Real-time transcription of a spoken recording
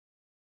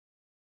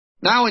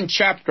Now in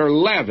chapter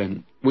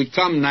 11, we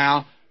come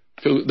now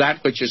to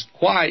that which is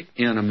quite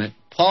intimate.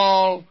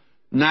 Paul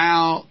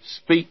now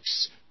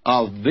speaks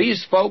of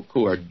these folk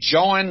who are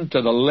joined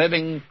to the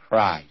living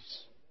Christ.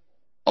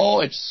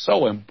 Oh, it's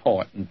so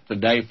important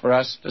today for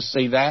us to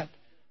see that.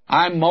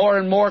 I'm more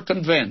and more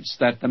convinced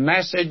that the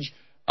message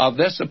of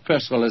this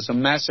epistle is a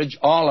message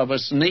all of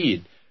us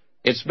need.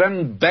 It's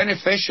been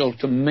beneficial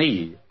to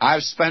me.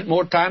 I've spent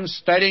more time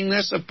studying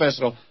this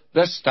epistle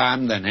this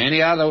time than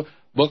any other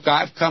book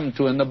I've come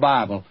to in the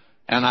Bible,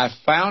 and I've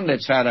found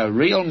it's had a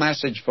real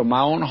message for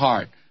my own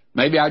heart.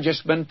 Maybe I've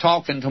just been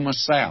talking to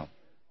myself,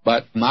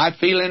 but my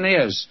feeling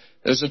is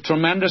there's a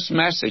tremendous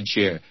message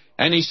here.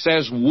 And he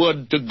says,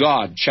 would to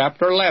God,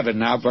 chapter 11,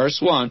 now verse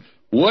 1,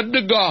 would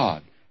to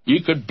God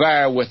you could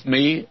bear with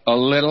me a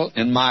little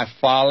in my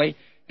folly,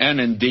 and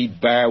indeed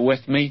bear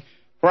with me.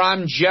 For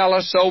I'm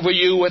jealous over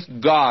you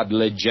with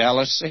godly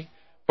jealousy.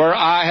 For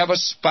I have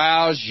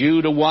espoused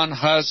you to one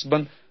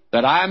husband,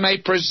 that I may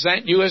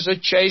present you as a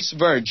chaste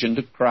virgin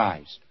to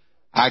Christ.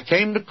 I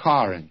came to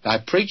Corinth. I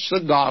preached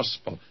the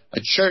gospel. A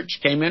church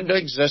came into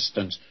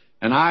existence,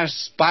 and I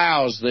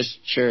espoused this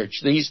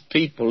church, these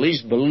people,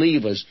 these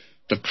believers,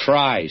 to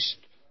Christ.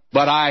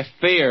 But I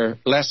fear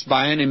lest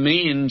by any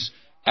means,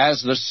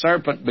 as the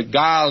serpent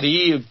beguiled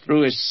Eve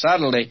through his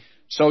subtlety,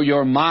 so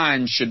your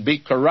mind should be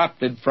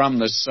corrupted from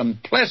the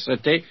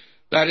simplicity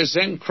that is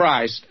in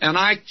Christ. And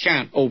I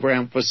can't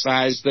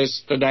overemphasize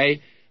this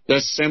today,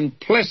 the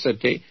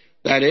simplicity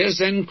that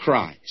is in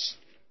Christ.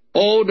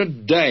 Oh,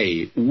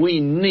 today we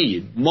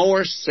need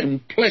more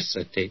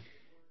simplicity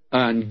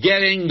in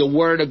getting the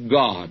Word of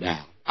God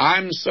out.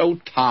 I'm so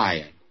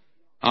tired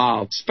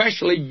of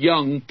especially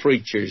young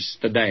preachers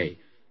today,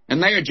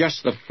 and they are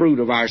just the fruit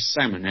of our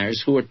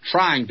seminaries who are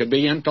trying to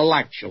be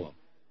intellectual.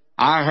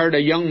 I heard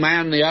a young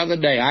man the other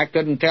day. I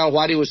couldn't tell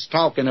what he was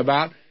talking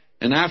about,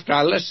 and after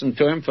I listened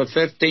to him for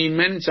 15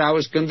 minutes, I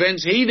was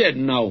convinced he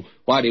didn't know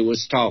what he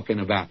was talking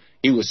about.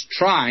 He was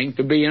trying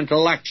to be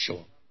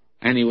intellectual,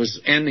 and he was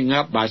ending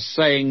up by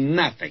saying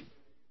nothing.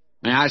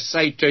 May I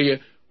say to you,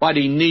 what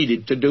he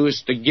needed to do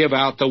is to give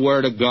out the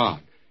Word of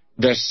God,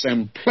 the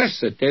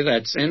simplicity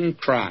that's in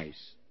Christ.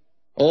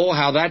 Oh,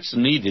 how that's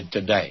needed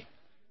today.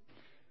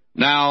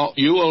 Now,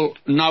 you will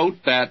note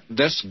that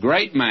this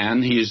great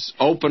man, he's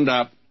opened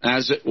up,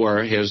 as it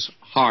were, his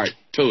heart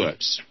to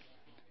us.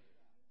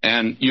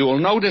 And you will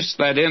notice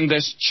that in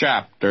this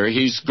chapter,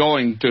 he's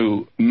going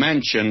to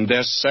mention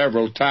this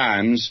several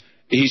times.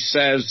 He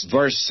says,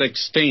 verse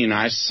 16,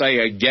 I say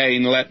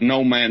again, let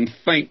no man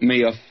think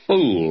me a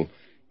fool,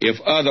 if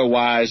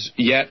otherwise,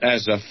 yet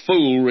as a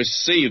fool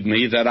receive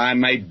me, that I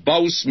may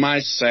boast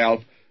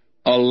myself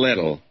a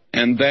little.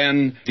 And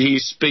then he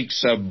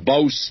speaks of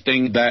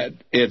boasting that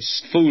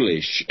it's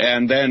foolish.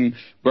 And then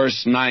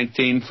verse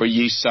 19, for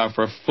ye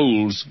suffer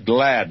fools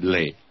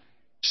gladly,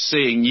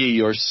 seeing ye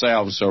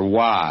yourselves are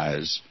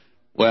wise.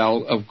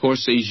 Well, of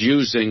course, he's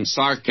using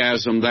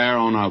sarcasm there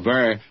on a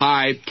very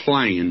high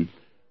plane.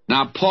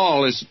 Now,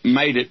 Paul has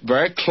made it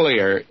very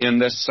clear in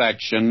this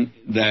section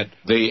that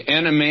the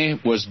enemy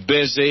was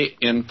busy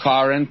in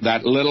Corinth.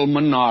 That little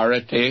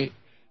minority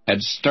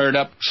had stirred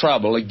up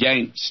trouble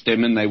against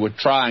him, and they were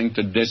trying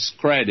to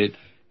discredit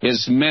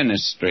his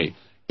ministry.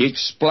 He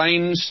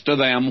explains to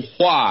them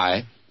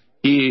why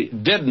he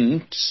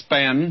didn't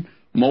spend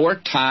more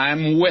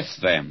time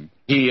with them.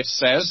 He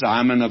says,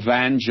 I'm an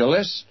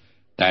evangelist.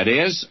 That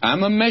is,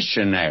 I'm a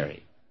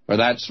missionary. For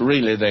that's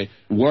really the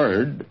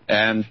word.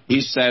 And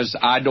he says,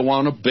 I don't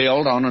want to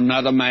build on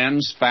another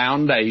man's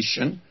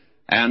foundation.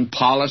 And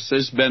Apollos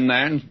has been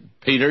there, and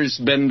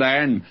Peter's been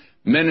there, and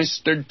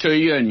ministered to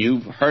you, and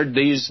you've heard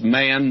these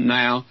men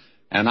now,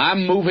 and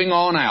I'm moving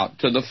on out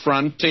to the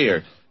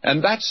frontier.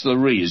 And that's the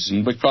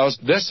reason, because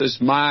this is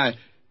my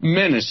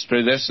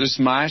ministry, this is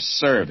my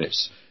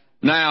service.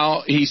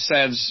 Now, he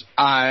says,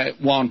 I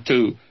want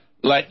to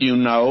let you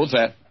know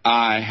that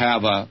I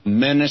have a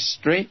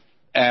ministry,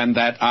 and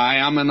that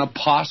I am an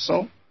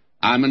apostle.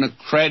 I'm an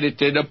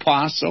accredited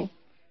apostle.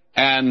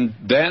 And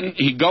then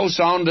he goes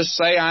on to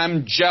say,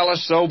 I'm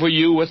jealous over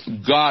you with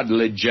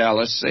godly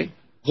jealousy.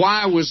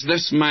 Why was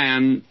this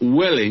man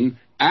willing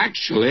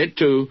actually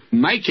to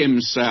make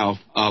himself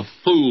a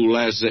fool,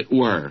 as it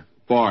were,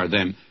 for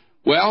them?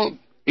 Well,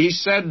 he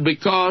said,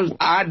 because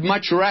I'd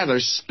much rather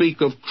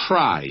speak of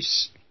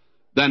Christ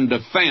than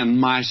defend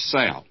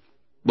myself.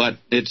 But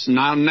it's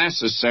not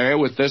necessary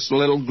with this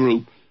little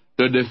group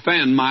to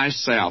defend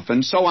myself.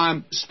 And so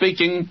I'm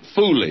speaking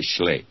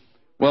foolishly.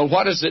 Well,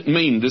 what does it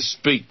mean to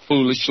speak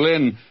foolishly?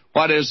 And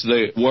what is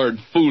the word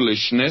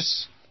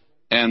foolishness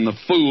and the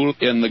fool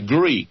in the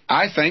Greek?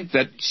 I think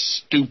that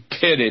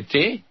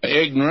stupidity,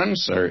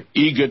 ignorance, or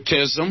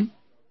egotism,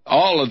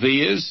 all of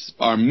these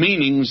are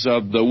meanings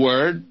of the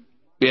word.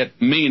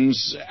 It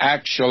means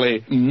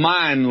actually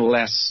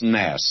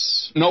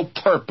mindlessness, no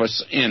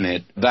purpose in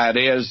it. That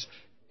is,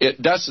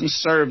 it doesn't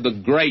serve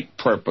the great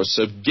purpose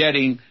of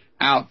getting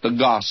out the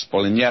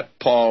gospel, and yet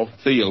Paul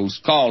feels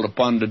called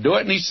upon to do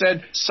it, and he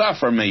said,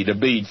 suffer me to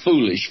be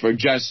foolish for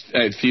just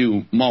a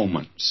few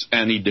moments.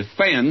 And he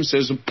defends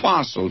his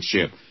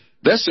apostleship.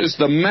 This is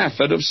the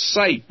method of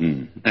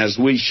Satan, as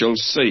we shall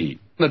see.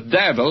 The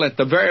devil, at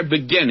the very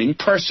beginning,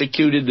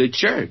 persecuted the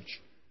church.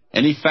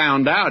 And he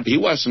found out he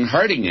wasn't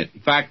hurting it.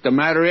 In fact, the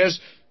matter is,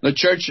 the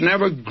church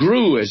never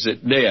grew as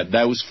it did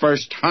those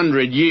first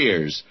 100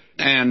 years.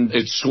 And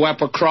it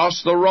swept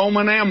across the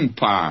Roman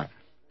Empire.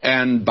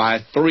 And by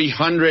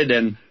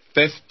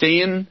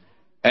 315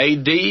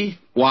 A.D.,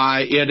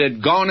 why, it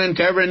had gone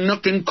into every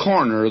nook and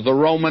corner of the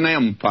Roman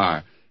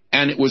Empire.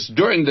 And it was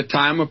during the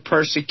time of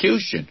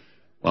persecution.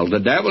 Well, the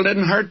devil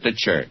didn't hurt the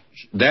church.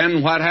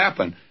 Then what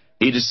happened?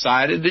 He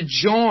decided to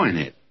join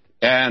it.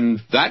 And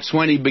that's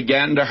when he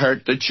began to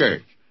hurt the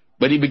church.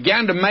 But he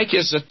began to make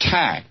his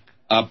attack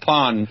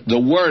upon the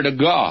Word of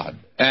God.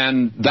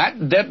 And that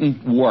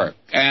didn't work.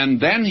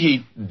 And then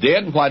he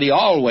did what he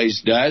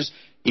always does.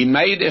 He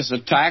made his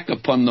attack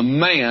upon the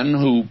men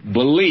who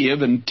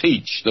believe and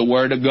teach the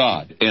Word of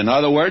God. In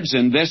other words,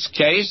 in this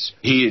case,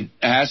 he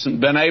hasn't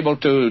been able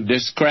to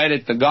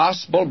discredit the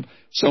gospel,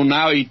 so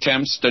now he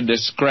attempts to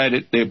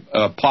discredit the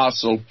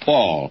Apostle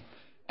Paul.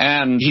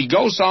 And he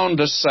goes on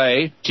to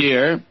say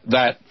here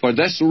that for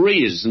this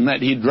reason,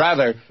 that he'd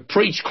rather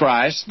preach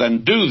Christ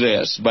than do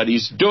this, but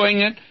he's doing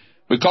it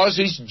because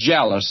he's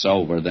jealous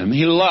over them.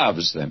 He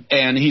loves them.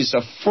 And he's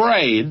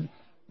afraid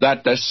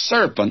that the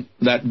serpent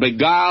that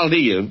beguiled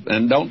Eve,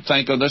 and don't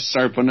think of the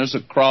serpent as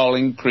a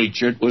crawling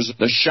creature, it was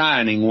the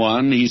shining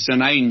one. He's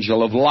an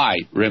angel of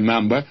light,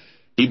 remember.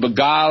 He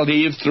beguiled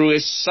Eve through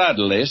his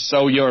subtlety,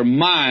 so your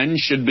mind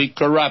should be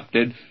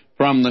corrupted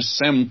from the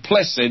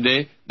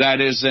simplicity that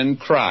is in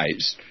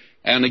Christ.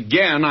 And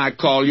again, I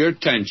call your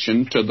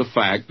attention to the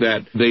fact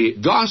that the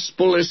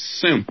gospel is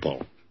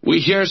simple. We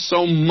hear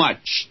so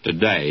much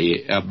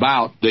today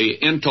about the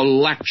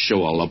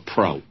intellectual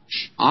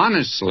approach.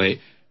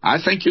 Honestly, I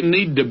think you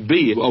need to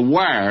be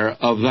aware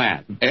of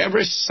that.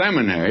 Every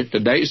seminary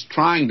today is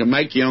trying to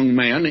make young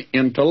men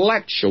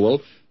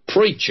intellectual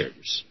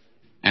preachers.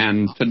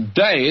 And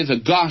today,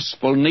 the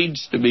gospel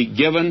needs to be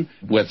given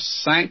with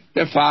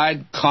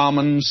sanctified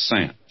common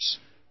sense.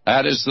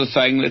 That is the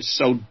thing that's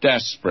so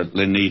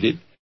desperately needed.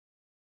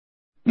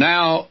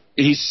 Now,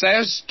 he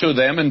says to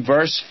them in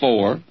verse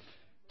 4,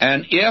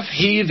 "And if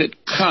he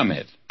that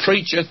cometh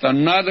preacheth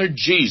another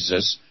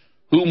Jesus,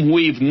 whom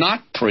we've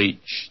not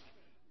preached,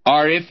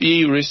 or if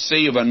ye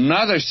receive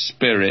another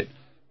spirit,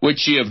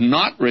 which ye have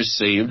not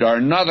received, or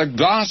another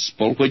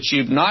gospel, which ye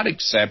have not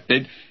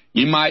accepted,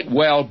 ye might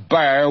well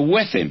bear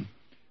with him."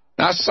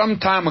 Now, some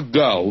time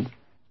ago,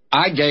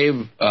 I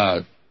gave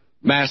a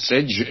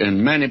message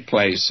in many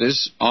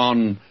places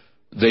on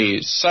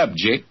the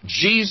subject,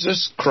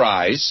 Jesus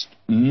Christ,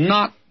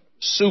 not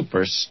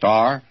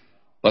superstar,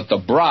 but the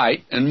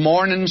bright and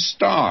morning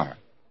star.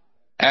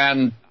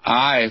 And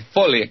I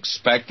fully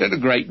expected a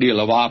great deal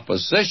of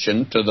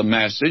opposition to the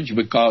message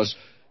because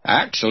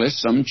actually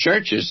some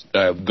churches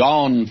have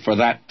gone for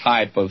that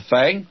type of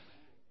thing.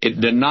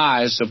 It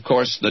denies, of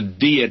course, the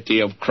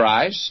deity of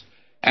Christ,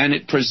 and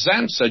it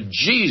presents a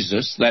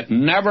Jesus that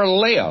never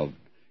lived.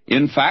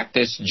 In fact,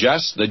 it's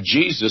just the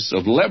Jesus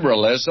of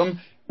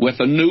liberalism with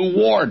a new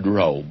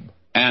wardrobe.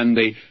 And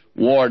the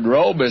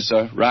wardrobe is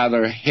a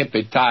rather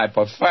hippie type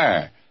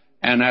affair.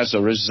 And as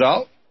a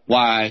result,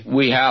 why,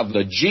 we have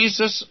the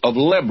Jesus of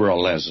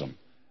liberalism.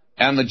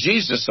 And the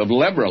Jesus of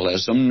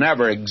liberalism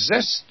never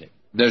existed.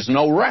 There's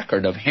no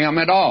record of him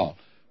at all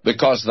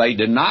because they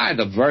deny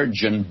the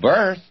virgin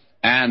birth,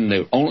 and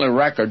the only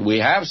record we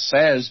have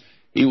says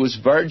he was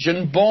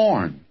virgin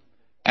born.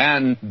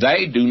 And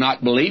they do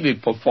not believe he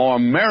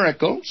performed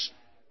miracles,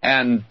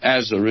 and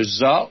as a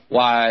result,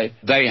 why,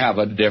 they have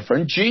a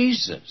different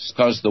Jesus,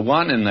 because the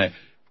one in the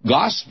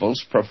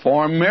Gospels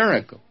performed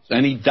miracles,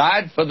 and he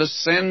died for the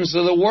sins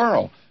of the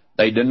world.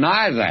 They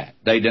deny that.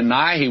 They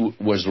deny he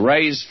was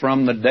raised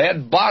from the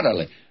dead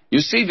bodily. You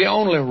see, the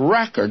only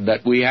record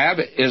that we have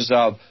is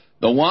of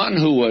the one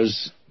who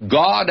was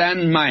God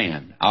and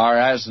man, or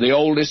as the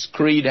oldest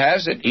creed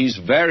has it, he's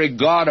very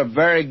God of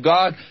very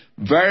God,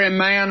 very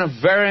man of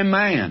very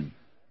man.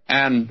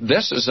 And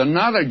this is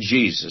another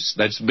Jesus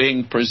that's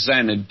being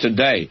presented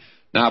today.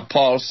 Now,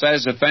 Paul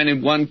says, if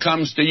anyone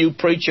comes to you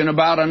preaching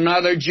about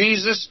another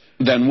Jesus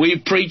than we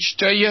preach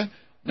to you,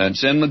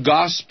 that's in the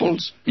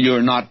Gospels,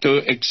 you're not to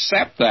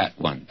accept that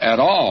one at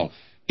all.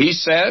 He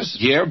says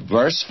here,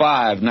 verse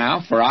 5 now,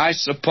 "For I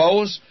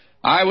suppose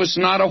I was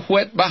not a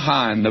whit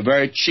behind the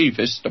very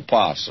chiefest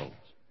apostles."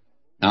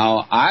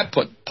 Now, I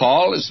put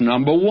Paul as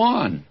number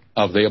one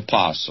of the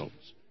apostles.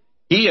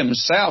 He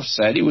himself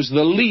said he was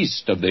the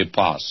least of the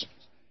apostles.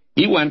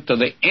 He went to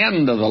the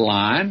end of the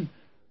line,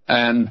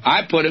 and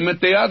I put him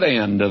at the other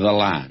end of the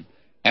line.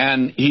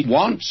 And he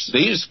wants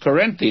these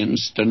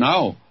Corinthians to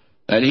know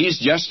that he's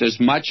just as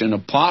much an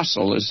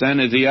apostle as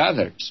any of the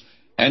others.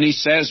 And he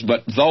says,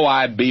 "But though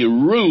I be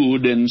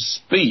rude in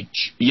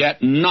speech,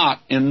 yet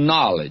not in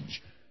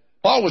knowledge."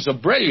 Paul was a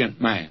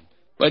brilliant man,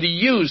 but he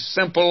used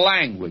simple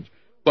language.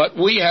 "But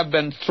we have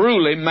been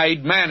truly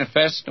made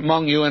manifest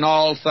among you in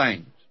all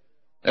things."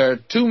 There are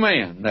two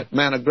men that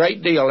meant a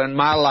great deal in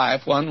my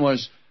life. One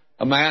was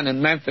a man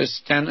in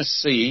Memphis,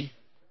 Tennessee,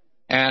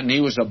 and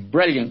he was a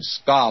brilliant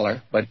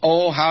scholar, but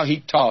oh, how he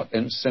taught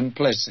in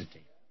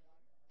simplicity.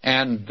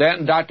 And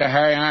then Dr.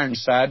 Harry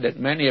Ironside, that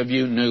many of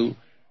you knew,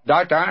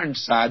 Dr.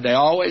 Ironside, they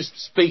always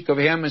speak of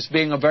him as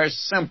being a very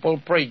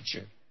simple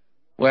preacher.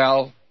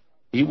 Well,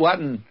 he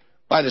wasn't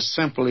quite as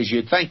simple as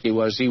you think he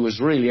was. He was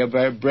really a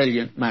very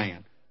brilliant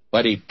man,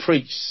 but he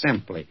preached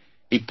simply.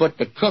 He put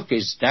the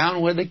cookies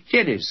down where the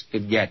kiddies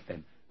could get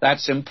them.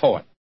 That's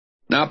important.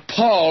 Now,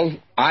 Paul,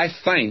 I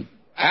think,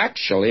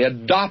 actually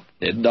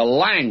adopted the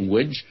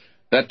language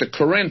that the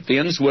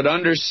Corinthians would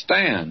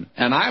understand.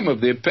 And I'm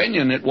of the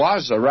opinion it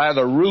was a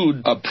rather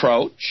rude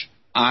approach.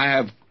 I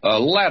have a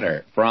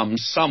letter from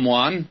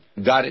someone,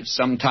 got it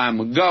some time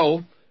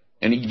ago,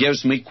 and he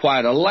gives me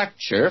quite a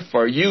lecture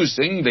for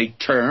using the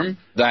term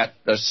that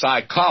the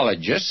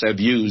psychologists have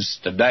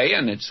used today,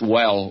 and it's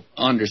well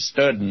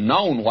understood and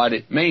known what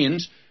it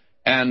means,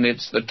 and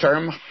it's the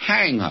term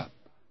hang-up.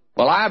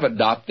 Well, I've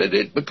adopted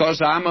it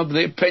because I'm of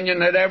the opinion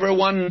that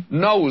everyone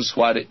knows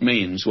what it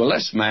means. Well,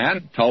 this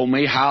man told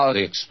me how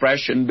the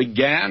expression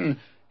began,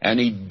 and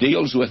he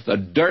deals with the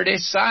dirty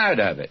side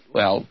of it.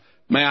 Well,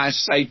 may I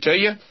say to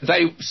you,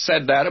 they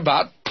said that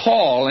about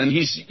Paul, and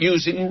he's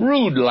using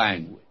rude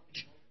language.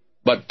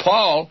 But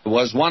Paul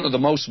was one of the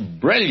most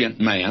brilliant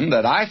men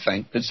that I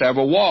think that's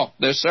ever walked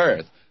this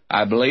earth.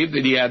 I believe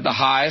that he had the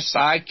highest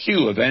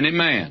IQ of any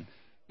man.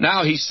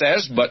 Now he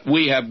says, but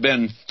we have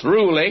been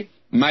thoroughly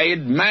made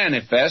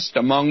manifest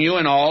among you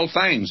in all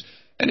things.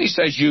 And he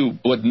says, you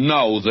would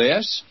know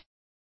this.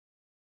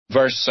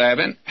 Verse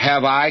 7,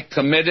 have I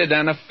committed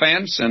an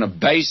offense in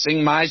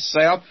abasing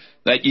myself,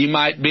 that ye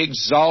might be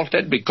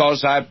exalted,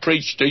 because I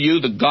preached to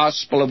you the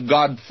gospel of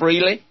God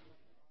freely?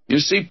 You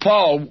see,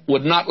 Paul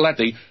would not let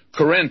the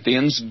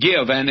Corinthians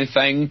give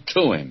anything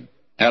to him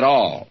at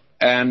all.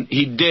 And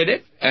he did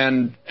it,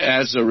 and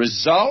as a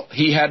result,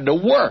 he had to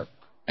work.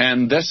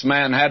 And this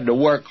man had to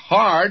work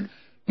hard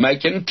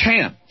making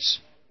tents.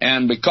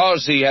 And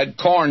because he had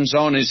corns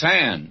on his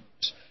hands,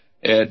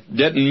 it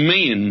didn't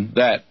mean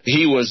that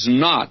he was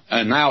not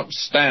an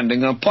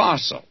outstanding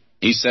apostle.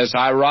 He says,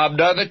 I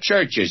robbed other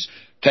churches,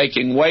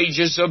 taking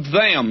wages of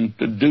them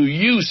to do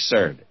you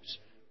service.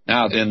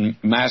 Now, in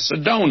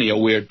Macedonia,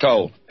 we're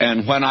told,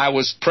 and when I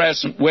was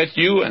present with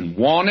you and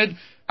wanted,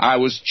 I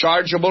was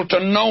chargeable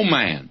to no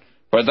man.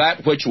 For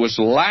that which was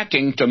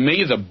lacking to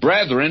me, the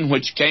brethren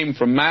which came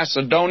from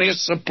Macedonia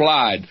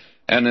supplied.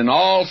 And in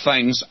all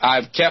things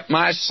I've kept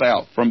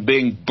myself from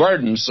being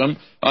burdensome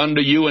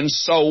unto you, and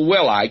so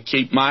will I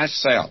keep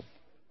myself.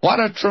 What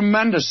a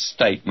tremendous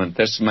statement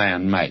this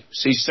man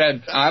makes. He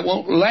said, I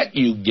won't let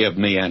you give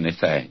me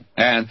anything.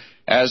 And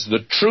as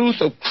the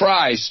truth of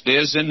Christ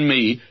is in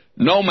me,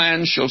 no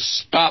man shall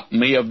stop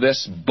me of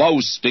this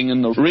boasting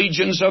in the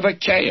regions of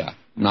Achaia.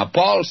 Now,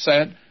 Paul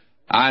said,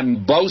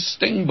 I'm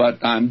boasting,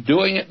 but I'm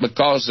doing it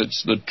because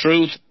it's the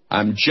truth.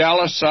 I'm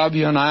jealous of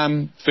you, and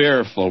I'm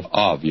fearful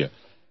of you.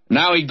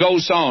 Now he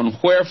goes on,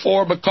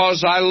 wherefore,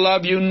 because I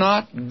love you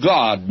not,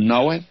 God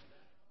knoweth.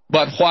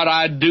 But what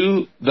I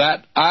do,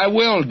 that I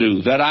will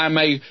do, that I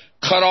may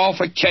cut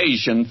off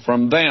occasion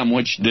from them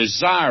which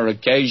desire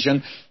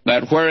occasion,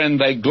 that wherein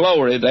they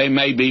glory they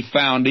may be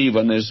found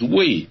even as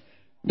we.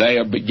 They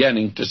are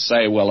beginning to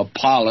say, well,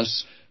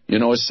 Apollos,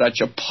 is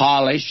such a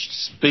polished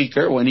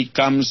speaker when he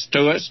comes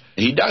to us.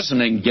 He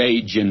doesn't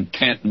engage in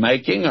tent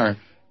making or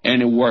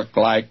any work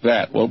like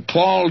that. Well,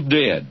 Paul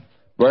did.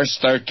 Verse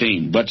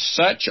 13, but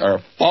such are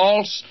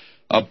false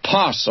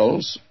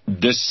apostles,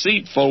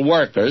 deceitful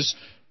workers,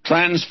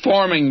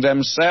 transforming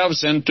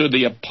themselves into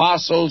the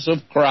apostles of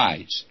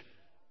Christ.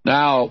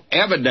 Now,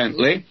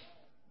 evidently,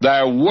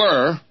 there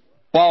were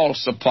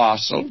false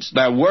apostles,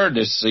 there were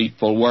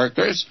deceitful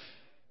workers,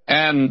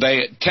 and they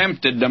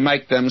attempted to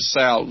make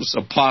themselves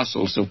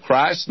apostles of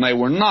Christ, and they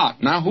were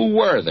not. Now, who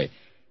were they?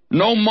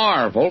 No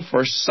marvel,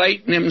 for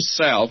Satan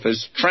himself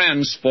is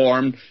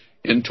transformed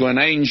into an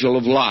angel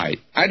of light.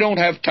 I don't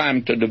have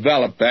time to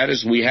develop that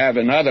as we have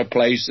in other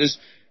places,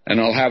 and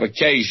I'll have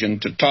occasion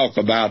to talk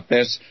about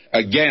this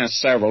again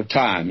several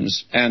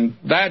times, and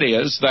that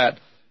is that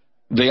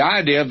the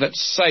idea that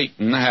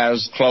Satan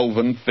has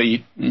cloven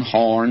feet and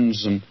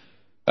horns and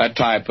that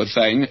type of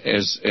thing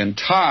is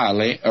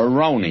entirely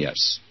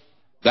erroneous.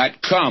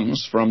 That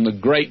comes from the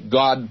great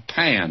god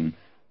Pan.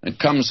 It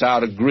comes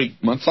out of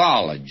Greek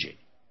mythology.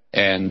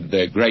 And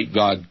the great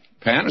god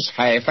Pan is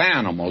half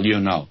animal,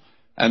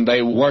 and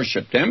they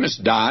worshipped him as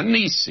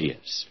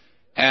Dionysius.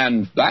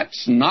 And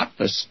that's not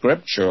the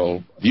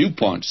scriptural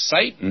viewpoint.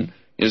 Satan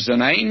is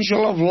an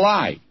angel of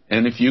light.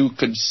 And if you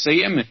could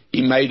see him,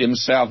 he made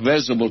himself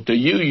visible to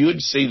you,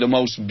 you'd see the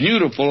most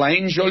beautiful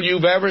angel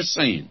you've ever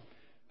seen.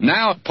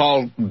 Now,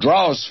 Paul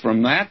draws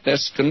from that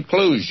this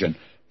conclusion.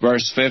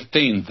 Verse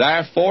 15,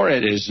 therefore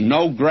it is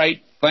no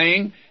great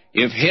thing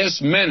if his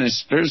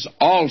ministers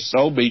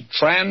also be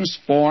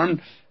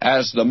transformed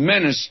as the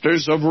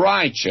ministers of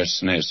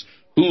righteousness,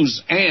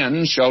 whose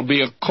end shall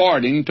be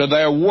according to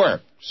their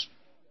works.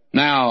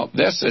 Now,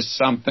 this is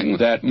something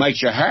that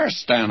makes your hair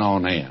stand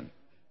on end.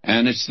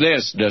 And it's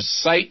this, does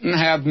Satan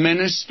have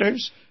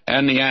ministers?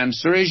 And the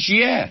answer is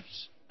yes.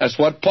 That's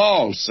what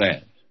Paul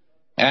said.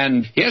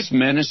 and his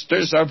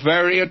ministers are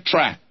very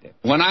attractive.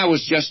 When I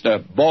was just a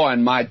boy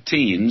in my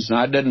teens, and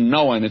I didn't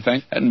know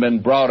anything, hadn't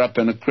been brought up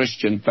in a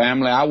Christian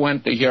family, I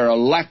went to hear a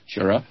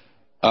lecturer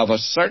of a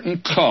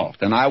certain cult,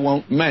 and I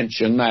won't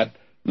mention that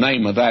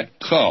name of that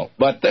cult.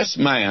 But this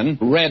man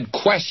read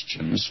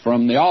questions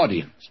from the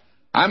audience.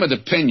 I'm of the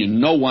opinion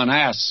no one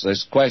asked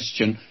this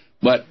question,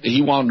 but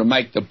he wanted to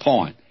make the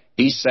point.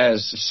 He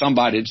says,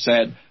 somebody had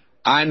said,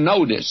 I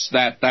noticed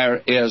that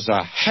there is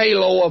a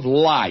halo of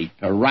light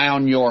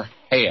around your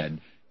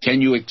head.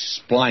 Can you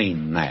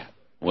explain that?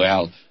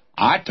 Well,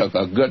 I took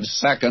a good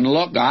second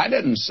look. I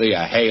didn't see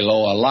a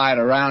halo of light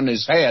around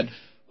his head.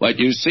 But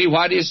you see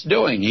what he's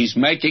doing. He's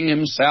making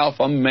himself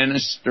a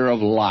minister of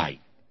light.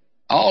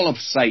 All of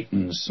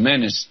Satan's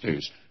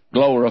ministers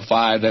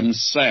glorify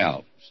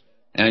themselves.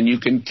 And you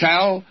can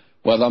tell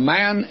whether a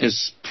man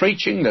is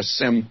preaching the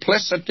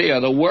simplicity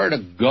of the Word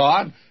of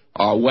God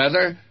or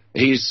whether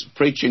he's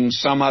preaching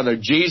some other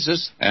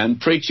Jesus and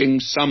preaching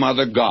some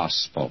other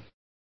gospel.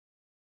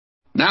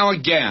 Now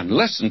again,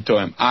 listen to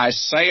him. I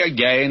say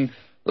again,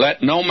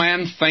 let no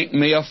man think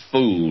me a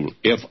fool.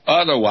 If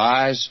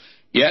otherwise,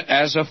 yet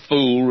as a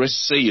fool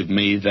receive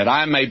me, that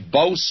I may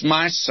boast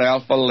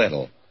myself a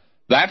little.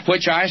 That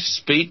which I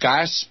speak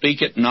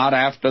it not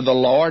after the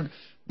Lord,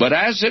 but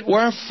as it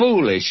were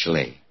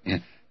foolishly.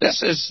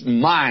 This is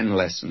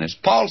mindlessness.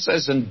 Paul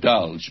says,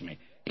 indulge me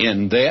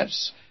in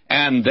this.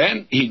 And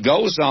then he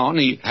goes on,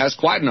 he has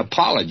quite an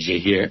apology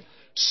here.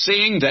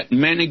 Seeing that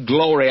many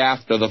glory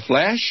after the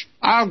flesh,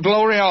 I'll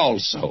glory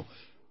also.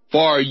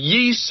 For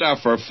ye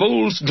suffer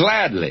fools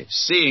gladly,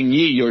 seeing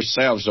ye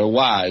yourselves are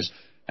wise.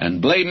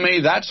 And believe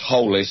me, that's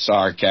holy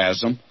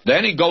sarcasm.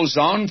 Then he goes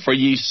on, for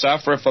ye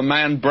suffer if a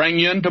man bring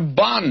you into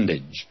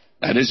bondage.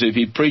 That is, if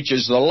he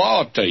preaches the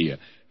law to you.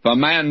 If a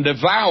man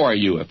devour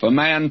you, if a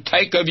man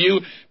take of you,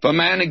 if a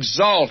man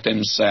exalt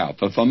himself,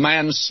 if a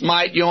man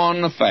smite you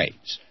on the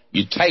face,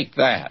 you take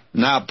that.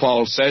 Now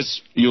Paul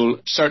says, you'll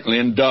certainly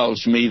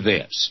indulge me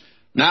this.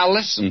 Now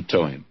listen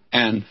to him.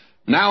 And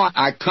now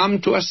I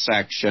come to a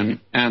section,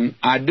 and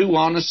I do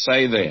want to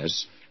say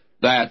this,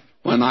 that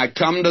when I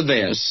come to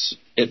this,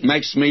 it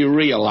makes me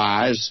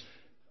realize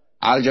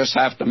I'll just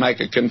have to make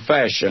a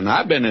confession.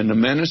 I've been in the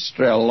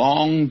ministry a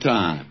long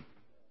time.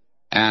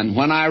 And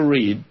when I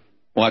read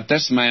what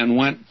this man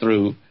went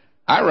through,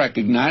 I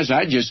recognize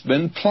I've just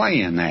been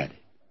playing at it.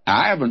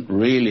 I haven't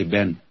really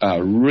been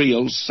a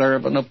real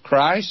servant of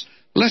Christ.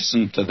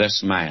 Listen to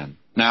this man.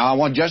 Now, I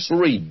want to just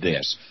read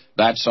this.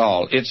 That's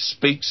all. It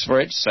speaks for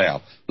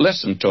itself.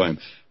 Listen to him.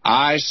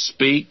 I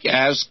speak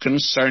as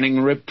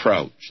concerning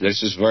reproach.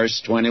 This is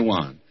verse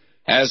 21.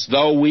 As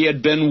though we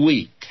had been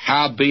weak,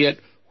 howbeit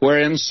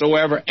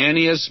whereinsoever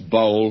any is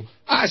bold,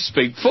 I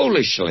speak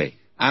foolishly.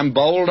 I'm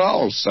bold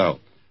also.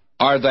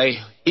 Are they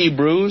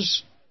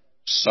Hebrews?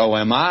 So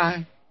am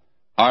I.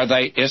 Are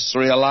they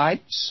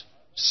Israelites?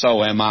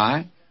 So am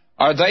I.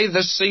 Are they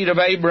the seed of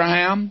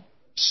Abraham?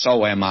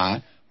 So am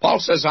I. Paul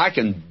says I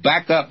can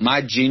back up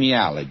my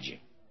genealogy.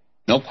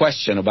 No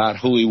question about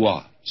who he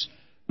was.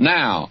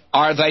 Now,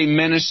 are they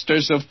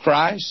ministers of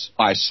Christ?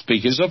 I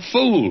speak as a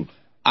fool.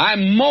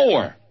 I'm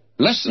more.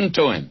 Listen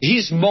to him.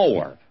 He's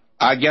more.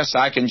 I guess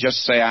I can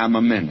just say I'm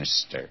a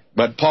minister.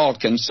 But Paul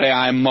can say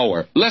I'm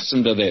more.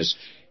 Listen to this.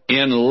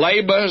 In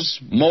labors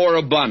more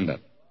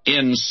abundant.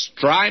 In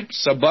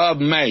stripes above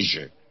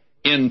measure.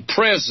 In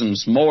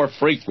prisons more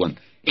frequent.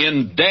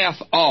 In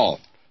death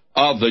oft.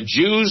 Of the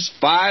Jews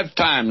 5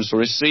 times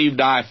received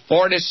I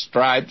 40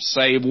 stripes,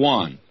 save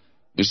one.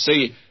 You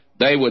see,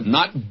 they would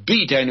not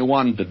beat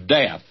anyone to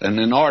death, and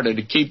in order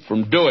to keep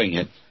from doing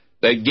it,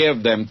 they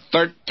give them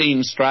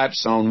 13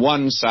 stripes on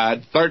one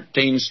side,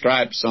 13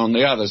 stripes on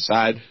the other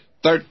side,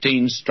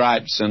 13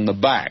 stripes in the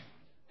back.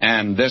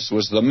 And this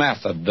was the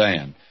method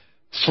then.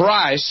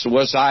 Thrice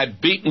was I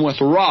beaten with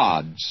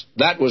rods.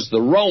 That was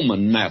the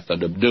Roman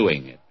method of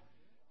doing it.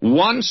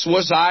 Once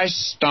was I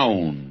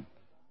stoned.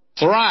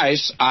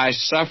 Thrice I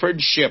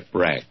suffered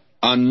shipwreck.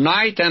 A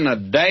night and a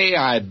day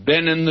I've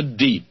been in the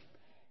deep.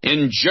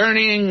 In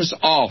journeyings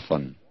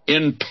often.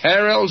 In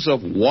perils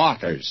of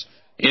waters.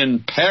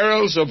 In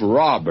perils of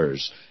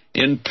robbers.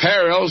 In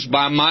perils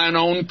by mine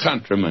own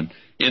countrymen.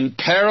 In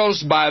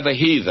perils by the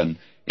heathen.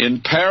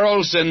 In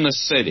perils in the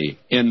city.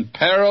 In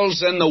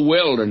perils in the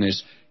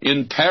wilderness.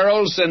 In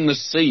perils in the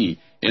sea.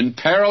 In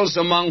perils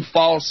among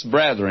false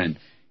brethren.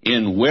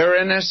 In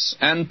weariness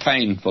and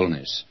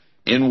painfulness.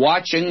 In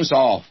watchings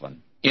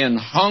often, in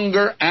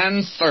hunger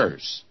and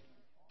thirst,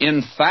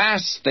 in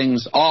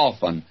fastings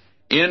often,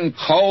 in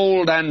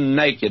cold and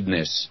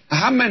nakedness.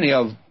 How many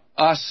of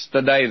us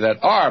today that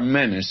are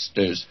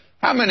ministers,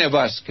 how many of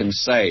us can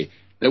say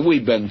that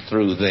we've been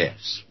through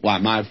this? Why,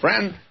 my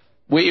friend,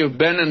 we have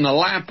been in the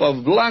lap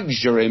of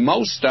luxury.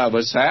 Most of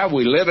us have.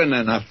 We live in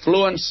an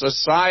affluent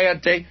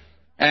society,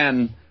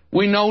 and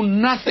we know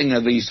nothing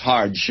of these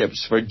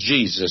hardships for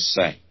Jesus'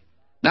 sake.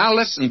 Now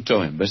listen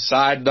to him.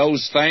 Beside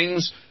those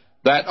things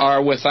that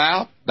are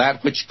without,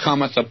 that which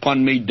cometh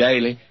upon me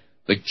daily,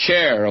 the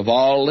care of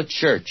all the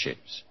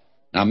churches.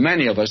 Now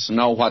many of us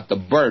know what the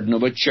burden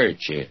of a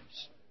church is.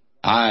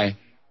 I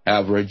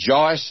have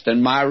rejoiced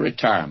in my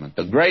retirement.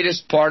 The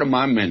greatest part of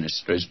my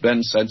ministry has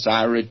been since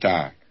I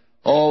retired.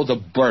 Oh, the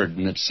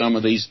burden that some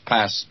of these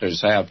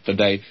pastors have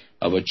today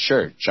of a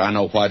church. I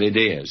know what it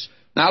is.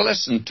 Now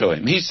listen to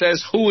him. He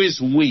says, who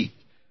is weak,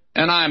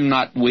 and I am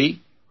not weak?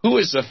 Who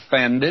is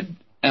offended,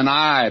 and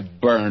I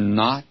burn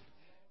not?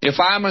 If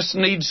I must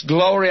needs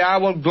glory, I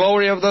will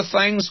glory of the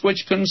things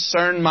which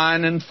concern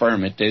mine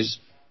infirmities.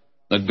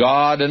 The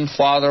God and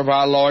Father of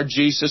our Lord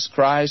Jesus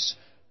Christ,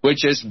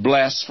 which is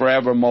blessed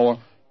forevermore,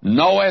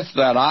 knoweth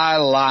that I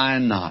lie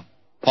not.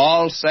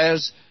 Paul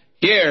says,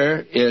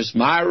 here is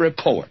my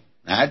report.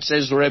 That's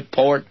his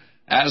report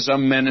as a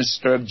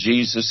minister of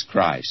Jesus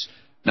Christ.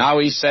 Now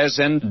he says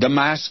in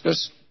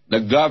Damascus,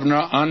 the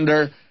governor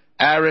under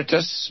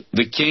Aretas,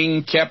 the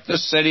king, kept the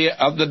city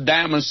of the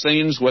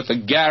Damascenes with a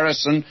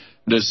garrison,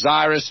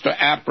 desirous to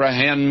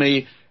apprehend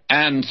me,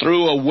 and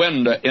through a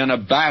window in a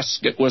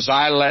basket was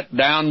I let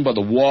down by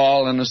the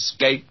wall and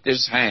escaped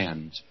his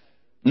hands.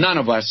 None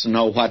of us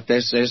know what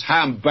this is.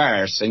 How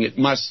embarrassing it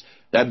must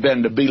have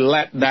been to be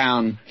let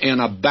down in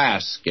a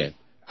basket.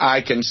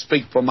 I can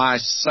speak for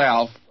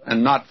myself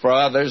and not for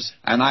others,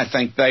 and I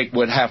think they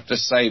would have to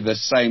say the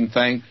same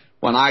thing.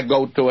 When I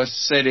go to a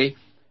city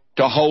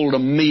to hold a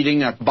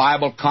meeting, a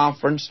Bible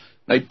conference,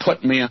 they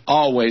put me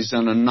always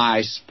in a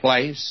nice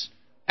place,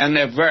 and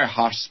they're very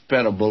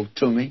hospitable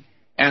to me,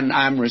 and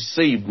I'm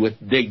received with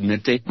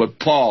dignity. But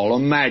Paul,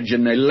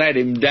 imagine they let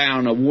him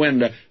down a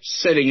window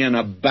sitting in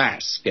a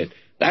basket.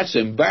 That's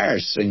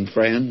embarrassing,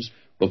 friends,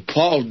 but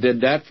Paul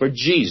did that for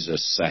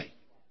Jesus' sake.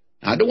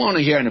 I don't want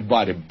to hear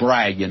anybody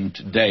bragging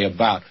today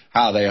about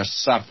how they are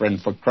suffering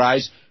for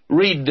Christ.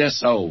 Read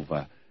this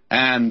over,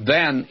 and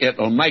then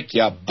it'll make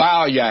you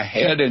bow your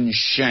head in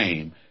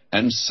shame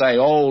and say,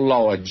 oh,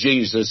 Lord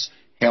Jesus,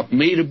 help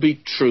me to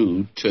be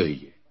true to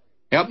you.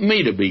 Help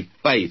me to be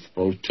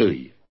faithful to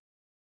you.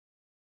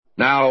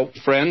 Now,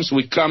 friends,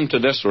 we come to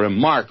this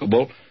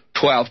remarkable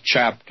 12th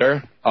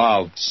chapter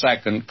of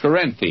 2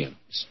 Corinthians.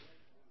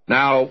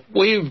 Now,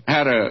 we've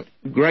had a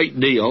great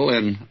deal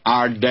in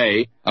our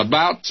day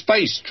about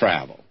space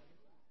travel,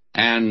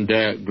 and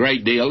a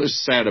great deal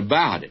is said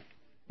about it.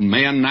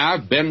 Men now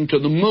have been to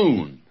the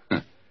moon.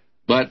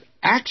 But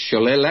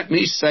actually, let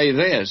me say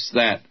this,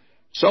 that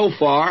so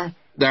far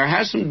there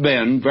hasn't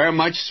been very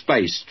much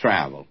space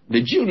travel.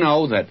 Did you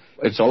know that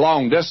it's a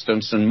long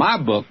distance in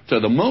my book to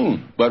the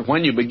moon, but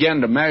when you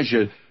begin to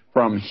measure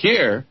from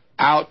here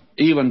out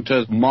even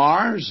to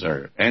Mars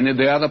or any of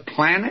the other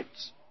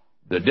planets,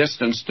 the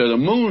distance to the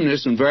moon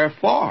isn't very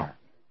far.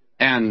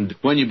 And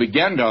when you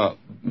begin to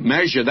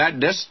measure that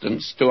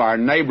distance to our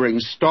neighboring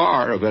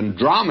star of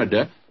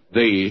Andromeda,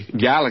 the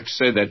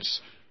galaxy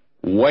that's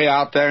way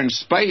out there in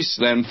space,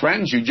 then,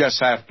 friends, you just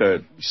have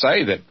to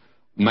say that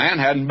man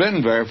hadn't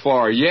been very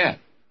far yet.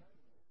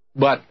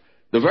 But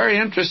the very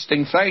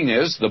interesting thing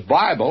is the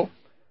Bible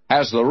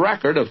has the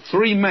record of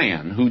 3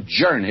 men who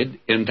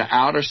journeyed into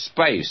outer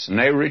space, and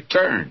they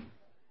returned.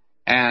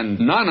 And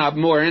none of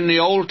them were in the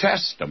Old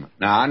Testament.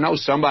 Now, I know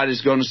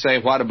somebody's going to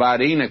say, what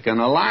about Enoch and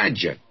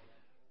Elijah?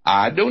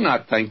 I do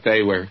not think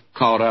they were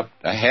caught up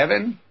to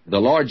heaven. The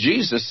Lord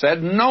Jesus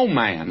said, no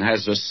man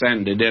has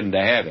ascended into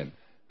heaven.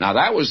 Now,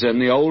 that was in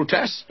the Old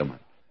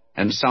Testament.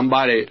 And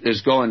somebody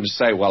is going to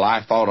say, well,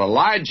 I thought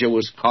Elijah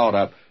was caught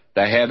up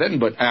to heaven,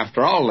 but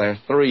after all, there are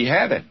 3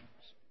 heavens.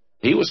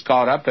 He was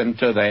caught up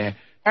into the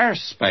air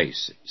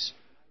spaces.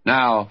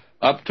 Now,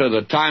 up to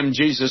the time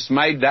Jesus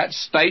made that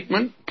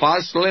statement,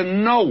 possibly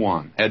no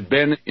one had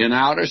been in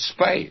outer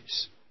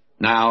space.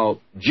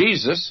 Now,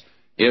 Jesus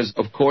is,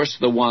 of course,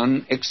 the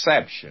one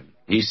exception.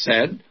 He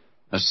said,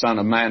 the Son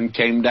of Man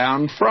came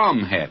down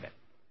from heaven.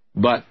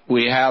 But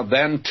we have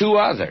then 2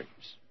 others.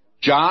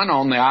 John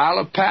on the Isle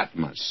of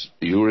Patmos.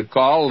 You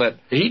recall that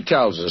he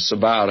tells us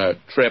about a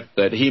trip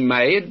that he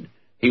made.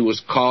 He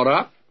was caught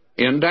up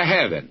into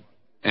heaven.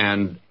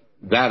 And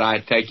that, I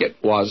take it,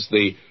 was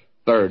the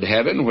 3rd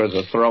heaven where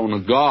the throne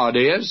of God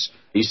is.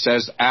 He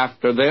says,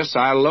 after this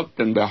I looked,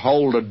 and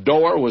behold, a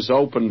door was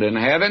opened in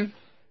heaven,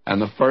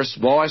 and the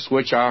first voice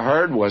which I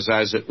heard was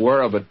as it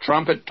were of a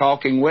trumpet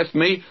talking with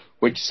me,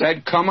 which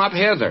said, come up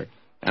hither,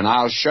 and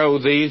I'll show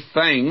thee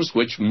things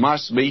which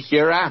must be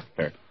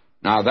hereafter.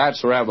 Now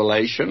that's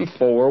Revelation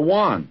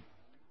 4:1.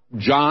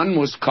 John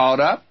was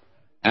caught up,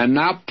 and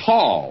now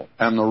Paul,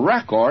 and the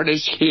record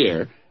is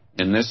here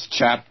in this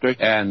chapter,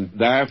 and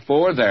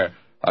therefore there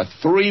are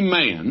 3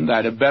 men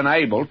that have been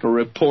able to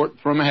report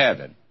from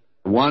heaven.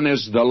 One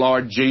is the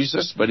Lord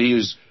Jesus, but he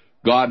is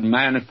God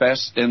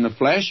manifest in the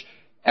flesh,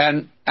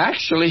 and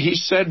actually he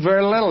said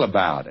very little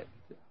about it.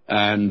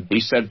 And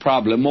he said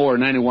probably more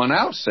than anyone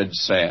else had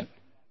said,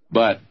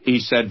 but he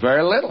said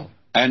very little.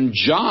 And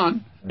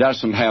John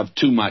doesn't have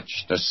too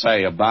much to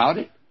say about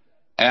it.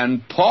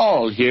 And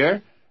Paul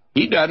here,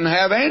 he doesn't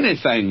have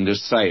anything to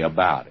say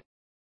about it.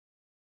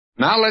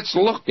 Now let's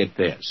look at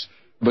this,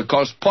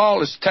 because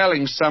Paul is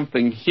telling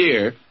something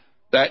here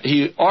that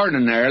he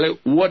ordinarily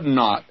would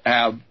not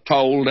have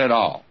told at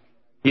all.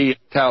 He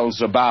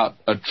tells about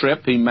a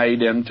trip he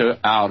made into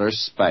outer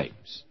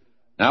space.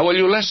 Now, will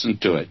you listen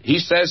to it? He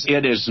says,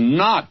 it is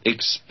not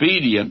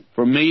expedient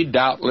for me,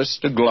 doubtless,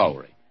 to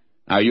glory.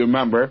 Now, you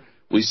remember,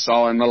 we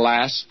saw in the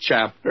last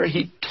chapter,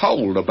 he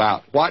told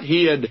about what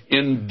he had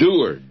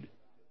endured.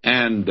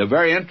 And the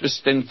very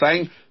interesting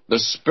thing, the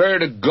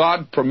Spirit of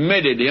God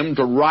permitted him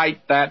to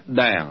write that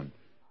down.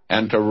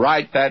 And to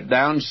write that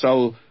down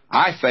so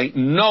I think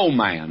no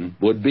man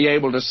would be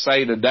able to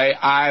say today,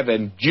 I've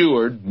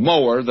endured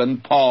more than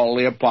Paul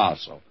the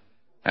Apostle.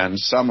 And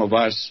some of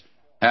us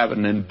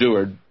haven't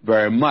endured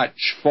very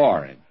much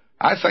for him.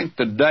 I think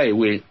today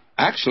we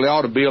actually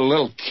ought to be a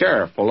little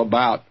careful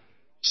about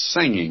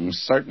singing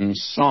certain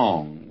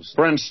songs.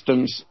 For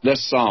instance,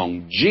 this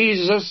song,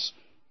 Jesus,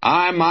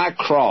 I my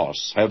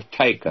cross have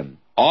taken,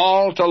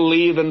 all to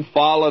leave and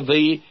follow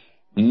thee,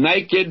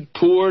 naked,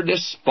 poor,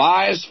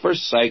 despised,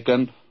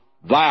 forsaken,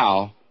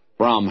 thou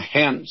from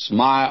hence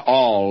my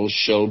all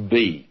shall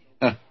be.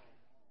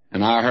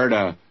 And I heard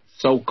a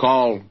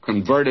so-called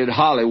converted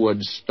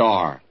Hollywood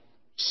star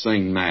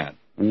sing that.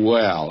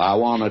 Well, I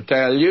want to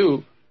tell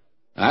you,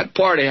 that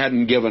party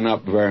hadn't given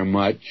up very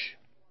much,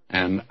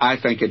 and I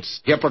think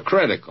it's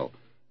hypocritical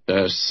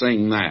to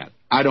sing that.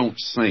 I don't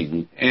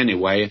sing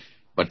anyway,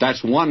 but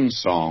that's one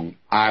song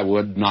I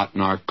would not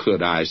nor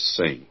could I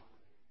sing.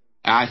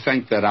 I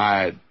think that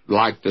I'd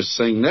like to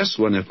sing this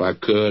one if I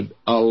could.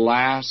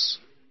 Alas,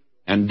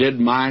 and did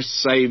my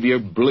Savior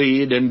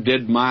bleed, and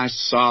did my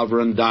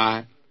Sovereign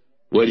die?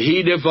 Would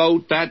he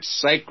devote that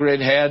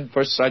sacred head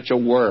for such a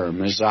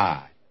worm as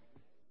I?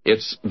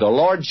 It's the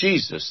Lord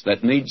Jesus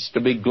that needs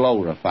to be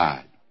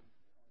glorified.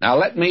 Now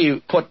let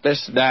me put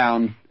this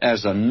down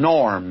as a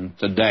norm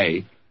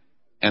today,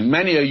 and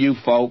many of you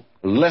folk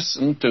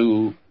listen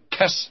to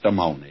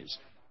testimonies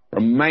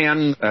from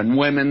men and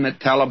women that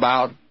tell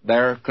about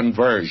their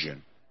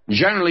conversion.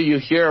 Generally you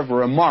hear of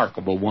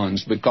remarkable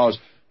ones because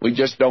we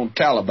just don't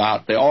tell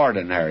about the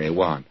ordinary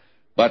one.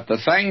 But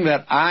the thing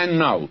that I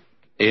note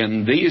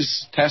in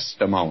these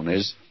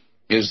testimonies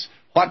is,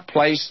 what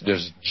place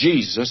does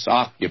Jesus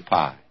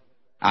occupy?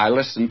 I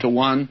listened to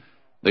one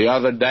the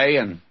other day,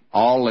 and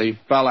all the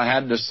fellow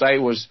had to say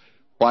was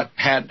what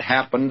had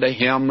happened to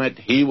him, that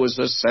he was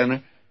a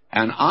sinner.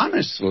 And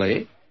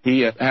honestly,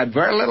 he had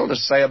very little to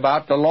say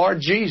about the Lord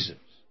Jesus.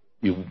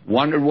 You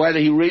wondered whether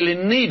he really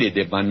needed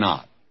him or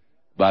not.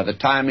 By the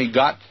time he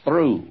got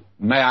through,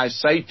 may I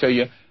say to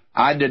you,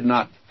 I did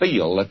not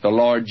feel that the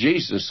Lord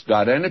Jesus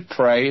got any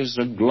praise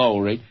or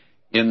glory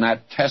in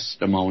that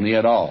testimony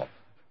at all.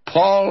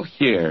 Paul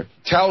here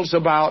tells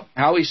about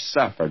how he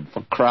suffered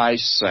for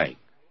Christ's sake.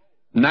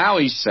 Now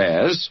he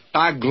says,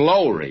 I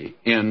glory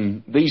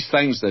in these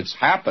things that's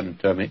happened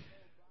to me,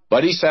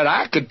 but he said,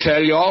 I could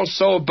tell you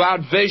also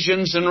about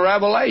visions and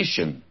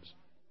revelations.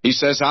 He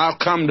says, I'll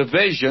come to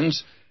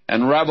visions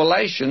and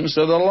revelations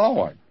of the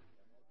Lord.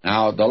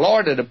 Now, the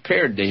Lord had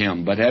appeared to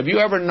him, but have you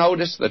ever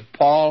noticed that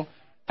Paul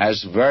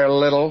has very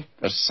little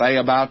to say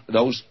about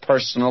those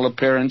personal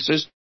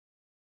appearances?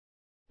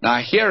 Now,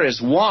 here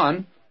is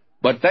one,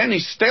 but then he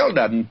still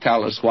doesn't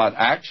tell us what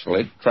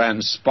actually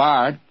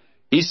transpired.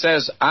 He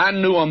says, I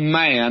knew a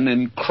man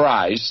in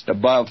Christ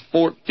above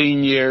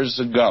 14 years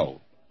ago.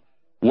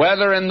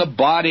 Whether in the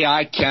body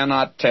I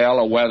cannot tell,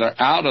 or whether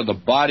out of the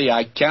body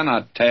I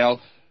cannot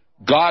tell,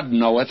 God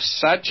knoweth,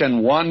 such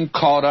an one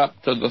caught up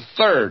to the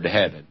third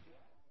heaven.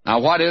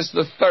 Now, what is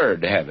the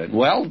third heaven?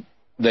 Well,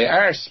 the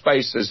air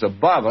spaces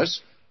above us,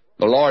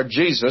 the Lord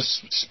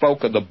Jesus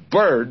spoke of the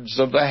birds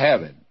of the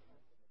heaven.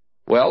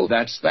 Well,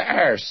 that's the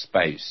air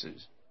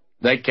spaces.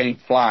 They can't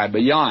fly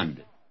beyond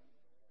it.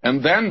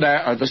 And then there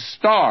are the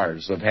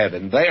stars of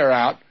heaven. They are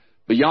out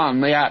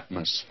beyond the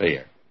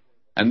atmosphere.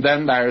 And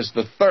then there's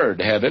the third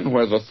heaven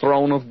where the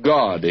throne of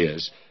God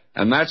is.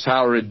 And that's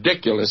how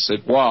ridiculous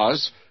it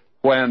was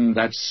when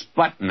that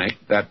Sputnik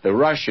that the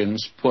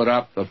Russians put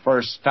up the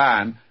first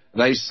time,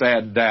 they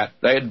said that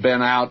they'd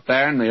been out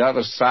there on the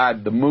other side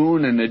of the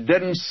moon and they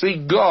didn't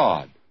see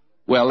God.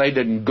 Well, they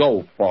didn't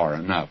go far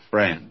enough,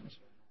 friends.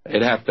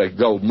 They'd have to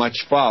go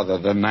much farther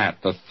than that,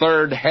 the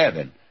third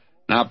heaven.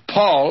 Now,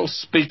 Paul,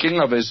 speaking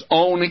of his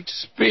own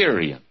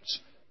experience,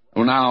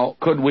 now,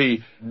 could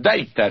we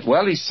date that?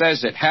 Well, he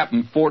says it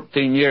happened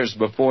 14 years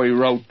before he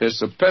wrote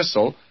this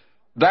epistle.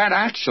 That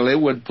actually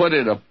would put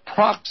it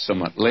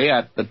approximately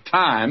at the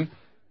time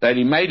that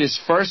he made his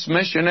first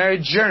missionary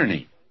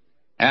journey.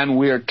 And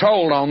we are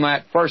told on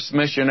that first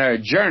missionary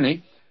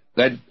journey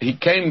that he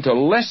came to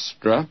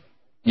Lystra,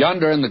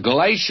 yonder in the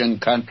Galatian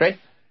country,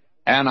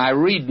 and I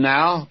read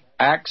now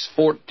Acts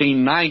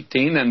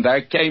 14:19, and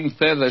there came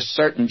thither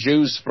certain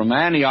Jews from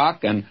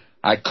Antioch and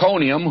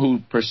Iconium who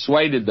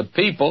persuaded the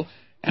people,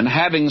 and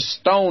having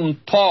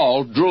stoned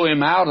Paul, drew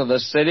him out of the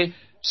city,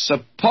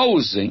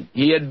 supposing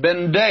he had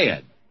been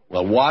dead.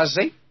 Well, was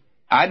he?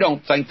 I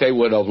don't think they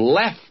would have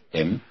left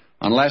him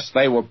unless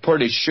they were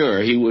pretty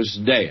sure he was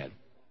dead.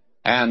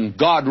 And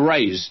God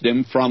raised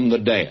him from the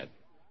dead.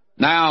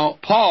 Now,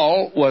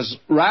 Paul was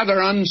rather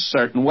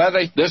uncertain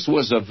whether this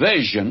was a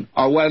vision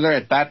or whether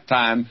at that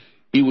time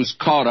he was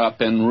caught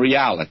up in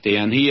reality,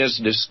 and he is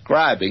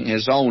describing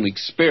his own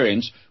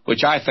experience,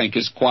 which I think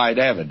is quite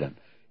evident.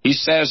 He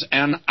says,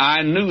 and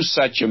I knew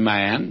such a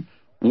man,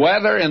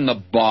 whether in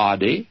the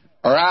body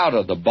or out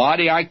of the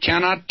body, I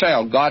cannot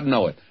tell. God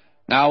knoweth.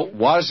 Now,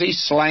 was he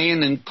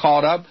slain and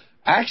caught up?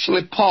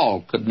 Actually,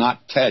 Paul could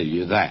not tell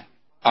you that.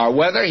 Or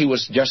whether he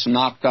was just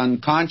knocked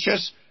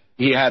unconscious,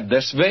 he had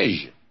this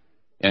vision.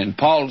 And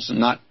Paul's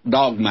not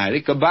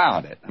dogmatic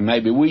about it.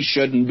 Maybe we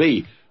shouldn't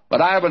be.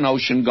 But I have a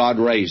notion God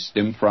raised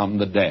him from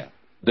the dead.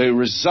 The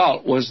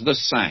result was the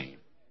same.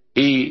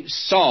 He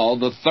saw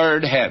the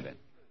third heaven.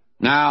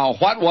 Now,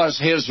 what was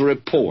his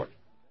report?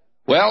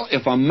 Well,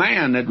 if a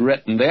man had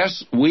written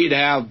this, we'd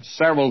have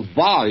several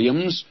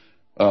volumes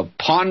of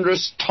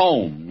ponderous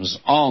tomes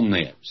on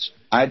this.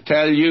 I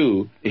tell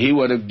you, he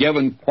would have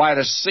given quite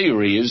a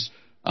series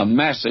of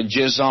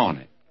messages on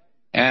it.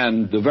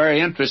 And the very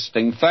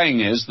interesting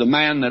thing is, the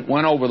man that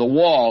went over the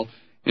wall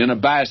in a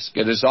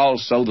basket is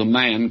also the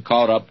man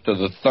caught up to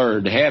the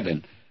third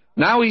heaven.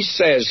 Now he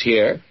says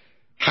here,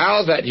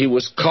 how that he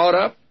was caught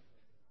up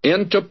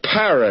into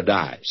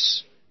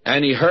paradise,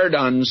 and he heard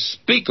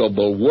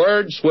unspeakable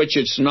words which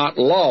it's not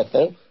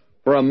lawful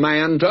for a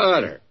man to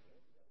utter.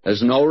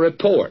 There's no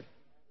report.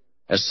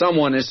 As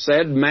someone has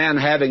said, man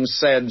having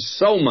said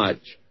so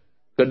much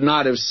could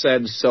not have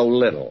said so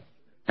little.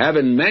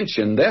 Having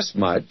mentioned this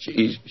much,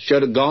 he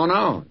should have gone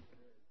on.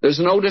 There's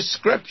no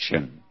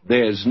description.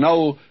 There's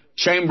no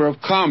Chamber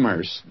of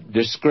Commerce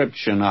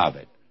description of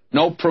it.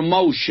 No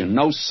promotion,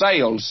 no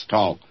sales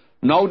talk,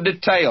 no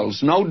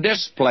details, no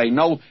display,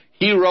 no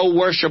hero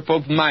worship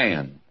of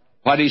man.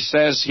 What he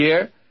says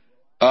here,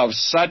 of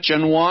such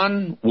an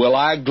one will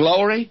I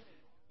glory,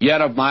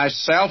 yet of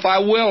myself I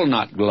will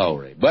not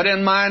glory, but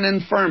in mine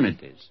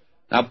infirmities.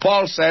 Now,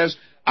 Paul says,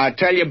 I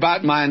tell you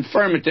about my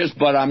infirmities,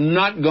 but I'm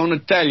not going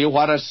to tell you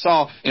what I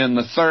saw in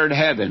the third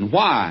heaven.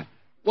 Why?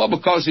 Well,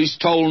 because he's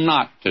told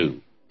not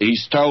to.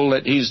 He's told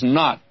that he's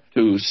not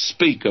to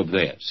speak of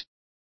this.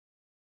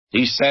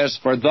 He says,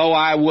 for though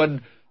I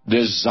would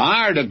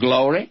desire to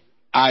glory,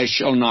 I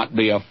shall not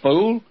be a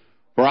fool,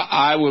 for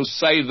I will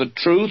say the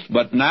truth,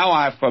 but now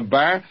I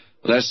forbear,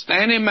 lest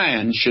any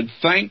man should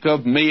think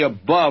of me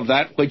above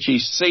that which he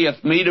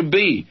seeth me to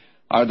be,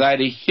 or that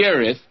he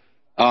heareth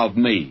of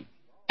me.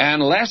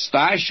 And lest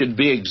I should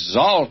be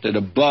exalted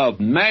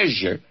above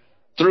measure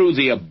through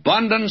the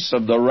abundance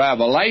of the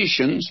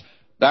revelations,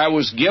 there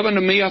was given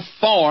to me a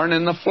thorn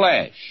in the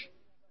flesh.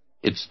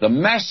 It's the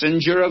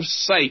messenger of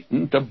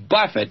Satan to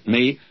buffet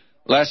me,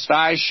 lest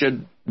I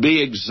should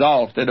be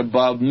exalted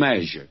above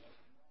measure.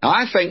 Now,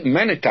 I think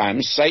many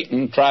times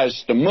Satan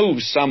tries to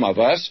move some of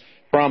us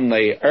from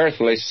the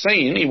earthly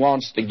scene. He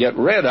wants to get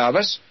rid of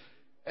us,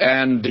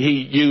 and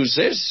he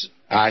uses,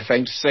 I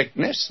think,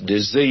 sickness,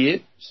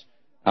 disease,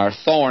 or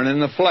thorn in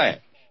the flesh.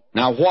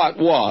 Now, what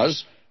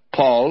was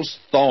Paul's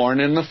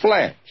thorn in the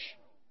flesh?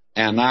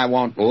 And I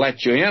want to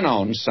let you in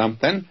on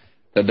something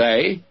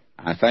today.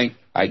 I think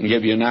I can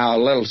give you now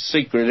a little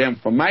secret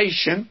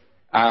information.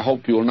 I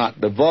hope you will not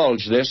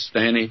divulge this to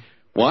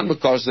anyone,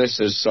 because this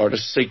is sort of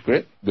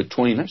secret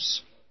between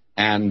us,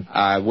 and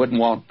I wouldn't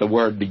want the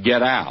word to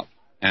get out.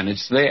 And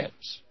it's this.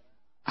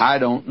 I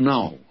don't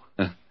know.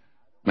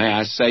 May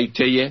I say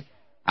to you,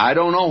 I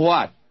don't know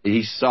what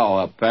he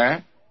saw up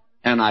there,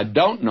 and I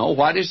don't know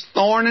what his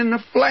thorn in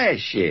the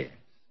flesh is.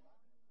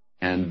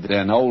 And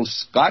an old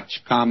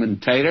Scotch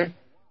commentator,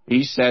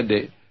 he said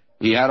that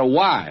he had a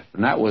wife,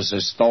 and that was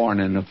his thorn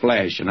in the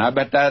flesh. And I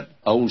bet that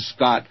old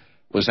Scot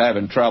was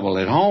having trouble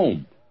at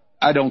home.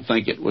 I don't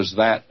think it was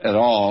that at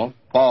all.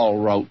 Paul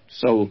wrote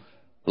so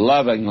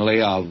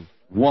lovingly of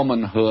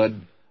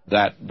womanhood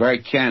that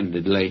very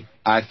candidly,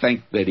 I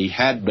think that he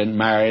had been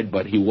married,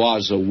 but he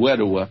was a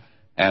widower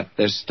at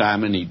this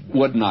time, and he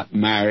would not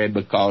marry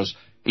because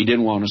he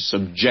didn't want to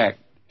subject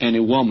any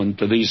woman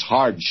to these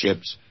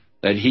hardships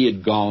that he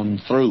had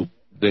gone through.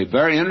 The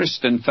very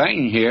interesting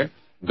thing here,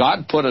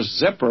 God put a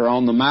zipper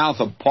on the mouth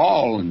of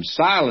Paul and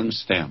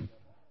silenced him.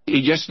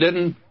 He just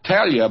didn't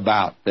tell you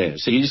about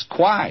this. He's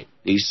quiet.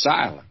 He's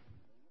silent.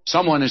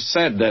 Someone has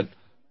said that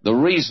the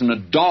reason a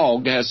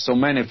dog has so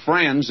many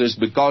friends is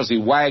because he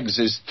wags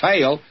his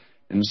tail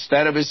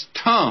instead of his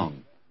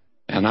tongue.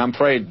 And I'm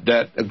afraid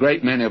that a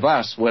great many of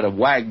us would have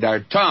wagged our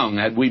tongue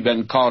had we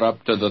been caught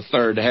up to the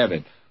third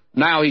heaven.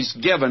 Now he's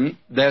given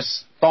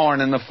this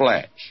thorn in the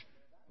flesh.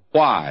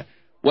 Why?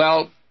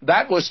 Well,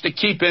 that was to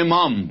keep him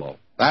humble.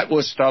 That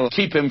was to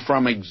keep him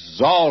from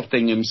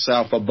exalting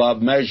himself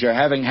above measure,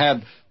 having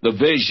had the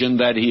vision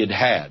that he had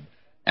had.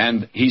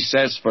 And he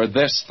says, for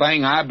this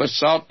thing I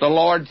besought the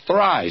Lord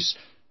thrice,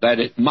 that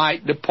it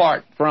might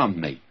depart from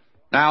me.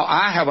 Now,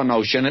 I have a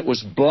notion it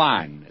was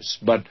blindness,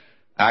 but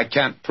I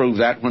can't prove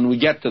that. When we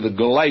get to the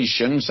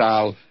Galatians,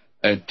 I'll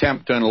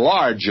attempt to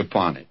enlarge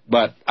upon it.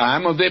 But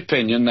I'm of the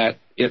opinion that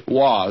it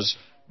was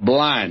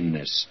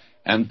blindness.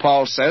 And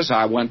Paul says,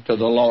 I went to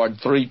the Lord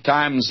 3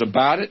 times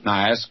about it, and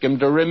I asked him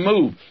to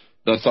remove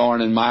the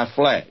thorn in my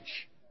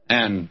flesh.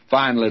 And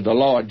finally the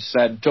Lord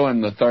said to him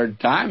the 3rd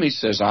time, he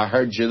says, I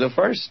heard you the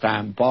first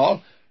time,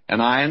 Paul,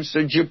 and I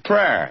answered your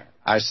prayer.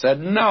 I said,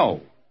 no.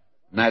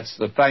 And that's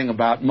the thing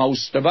about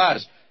most of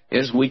us,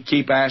 is we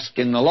keep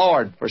asking the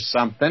Lord for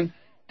something,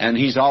 and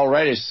he's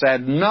already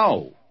said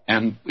no.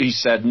 And he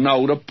said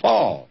no to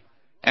Paul.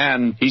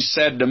 And he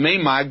said to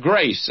me, my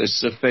grace is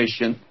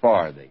sufficient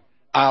for thee.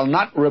 I'll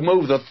not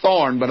remove the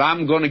thorn, but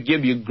I'm going to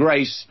give you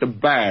grace to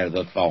bear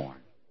the thorn.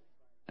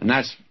 And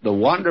that's the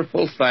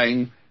wonderful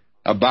thing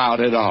about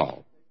it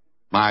all.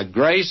 My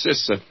grace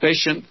is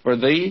sufficient for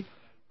thee,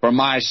 for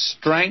my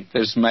strength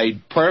is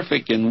made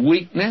perfect in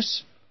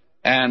weakness.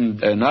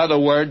 And in other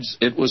words,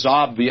 it was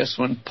obvious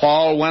when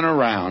Paul went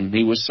around,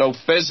 he was so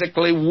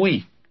physically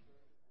weak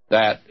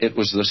that it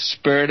was the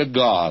Spirit of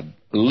God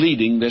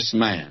leading this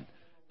man.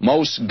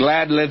 Most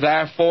gladly,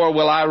 therefore,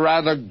 will I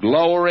rather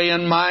glory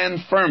in my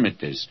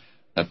infirmities,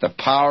 that the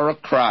power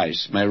of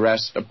Christ may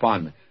rest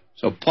upon me.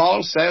 So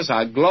Paul says,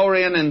 I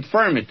glory in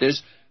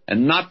infirmities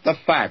and not the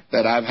fact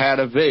that I've had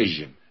a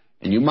vision.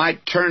 And you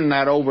might turn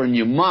that over in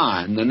your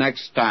mind the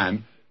next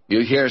time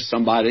you hear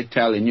somebody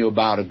telling you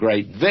about a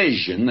great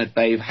vision that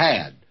they've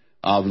had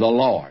of the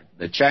Lord.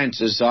 The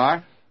chances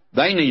are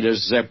they need a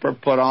zipper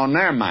put on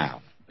their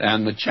mouth.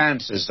 And the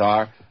chances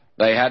are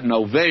they had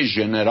no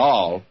vision at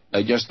all.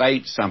 They just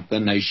ate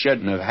something they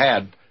shouldn't have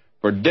had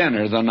for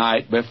dinner the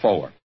night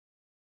before.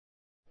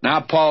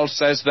 Now Paul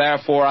says,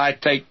 therefore I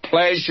take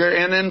pleasure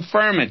in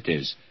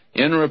infirmities,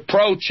 in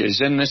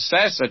reproaches, in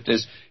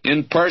necessities,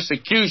 in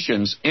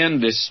persecutions,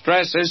 in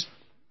distresses,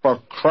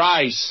 for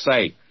Christ's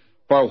sake.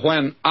 For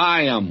when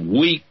I am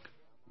weak,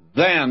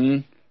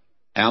 then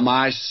am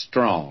I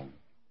strong.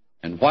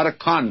 And what a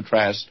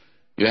contrast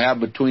you have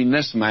between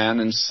this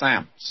man and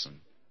Samson.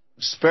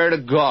 The Spirit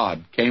of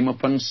God came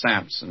upon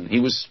Samson. He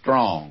was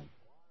strong,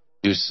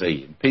 you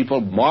see. People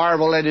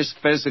marvel at his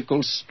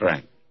physical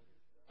strength.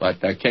 But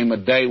there came a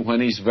day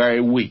when he's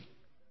very weak.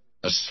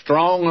 The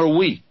strong are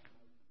weak,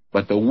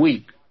 but the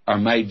weak are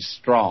made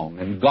strong.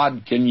 And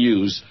God can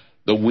use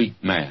the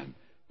weak man.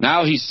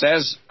 Now he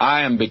says,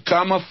 I am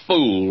become a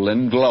fool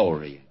in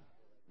glory.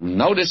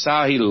 Notice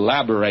how he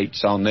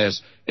elaborates on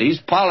this. He's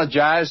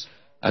apologized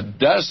a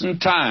dozen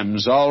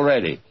times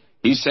already.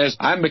 He says,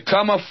 I'm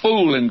become a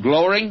fool in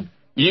glory.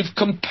 You've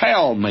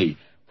compelled me,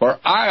 for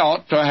I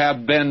ought to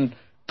have been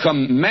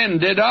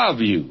commended of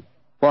you.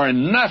 For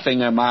in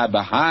nothing am I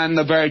behind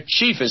the very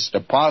chiefest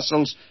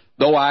apostles,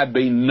 though I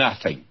be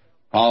nothing.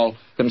 Paul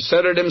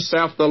considered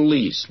himself the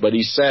least, but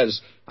he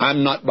says,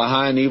 I'm not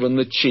behind even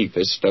the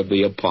chiefest of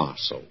the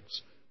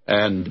apostles.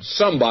 And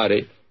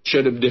somebody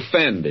should have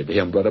defended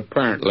him, but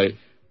apparently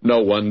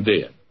no one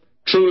did.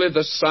 Truly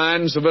the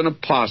signs of an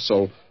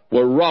apostle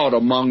were wrought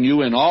among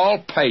you in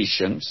all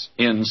patience,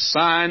 in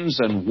signs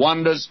and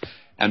wonders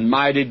and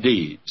mighty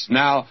deeds.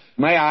 Now,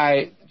 may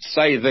I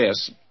say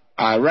this?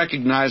 I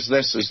recognize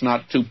this is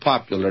not too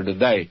popular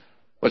today,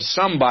 but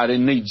somebody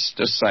needs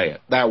to say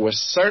it. There were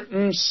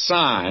certain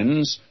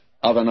signs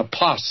of an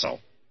apostle,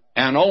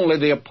 and only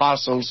the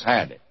apostles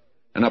had it.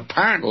 And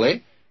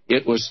apparently,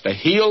 it was to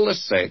heal the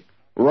sick,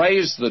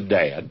 raise the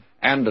dead,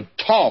 and to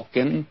talk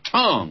in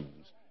tongues.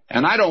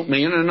 And I don't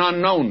mean an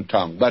unknown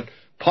tongue, but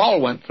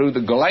Paul went through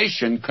the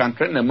Galatian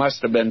country, and there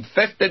must have been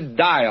 50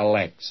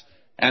 dialects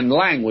and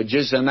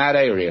languages in that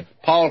area.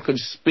 Paul could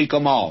speak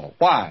them all.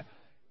 Why?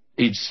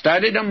 He'd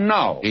studied them?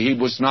 No. He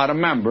was not a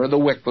member of the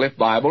Wycliffe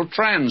Bible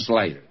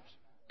Translators.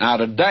 Now,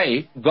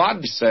 today,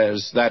 God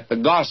says that the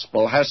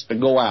gospel has to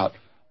go out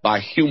by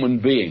human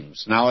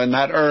beings. Now, in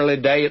that early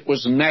day, it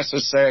was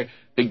necessary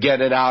to get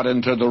it out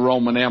into the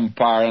Roman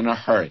Empire in a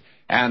hurry.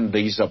 And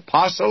these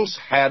apostles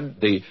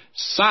had the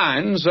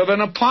signs of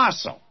an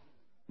apostle.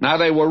 Now,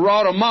 they were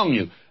wrought among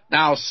you.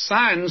 Now,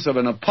 signs of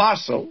an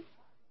apostle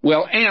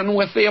will end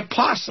with the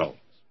apostles.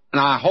 And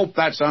I hope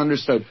that's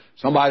understood.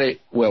 Somebody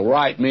will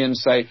write me and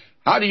say,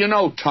 how do you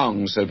know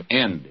tongues have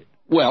ended?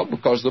 Well,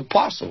 because the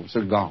apostles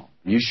are gone.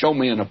 You show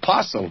me an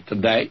apostle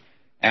today,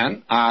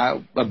 and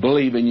I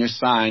believe in your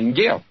sign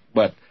gift.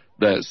 But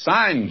the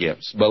sign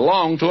gifts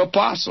belong to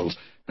apostles.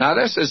 Now,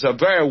 this is a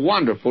very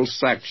wonderful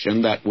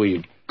section that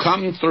we've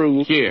come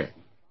through here.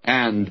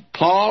 And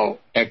Paul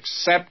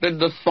accepted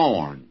the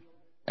thorn,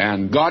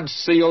 and God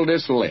sealed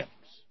his lips.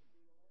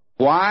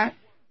 Why?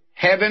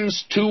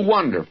 Heaven's too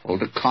wonderful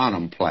to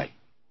contemplate.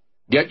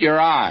 Get your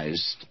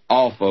eyes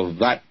off of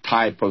that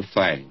type of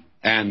thing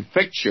and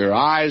fix your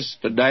eyes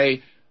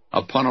today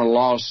upon a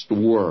lost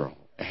world.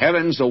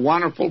 Heaven's a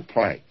wonderful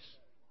place,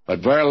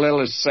 but very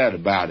little is said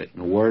about it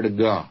in the Word of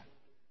God.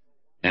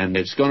 And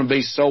it's going to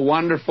be so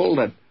wonderful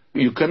that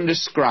you couldn't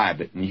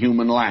describe it in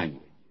human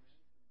language.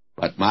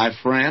 But my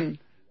friend,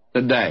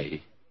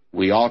 today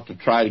we ought to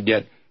try to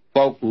get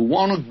folk who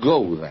want to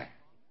go there.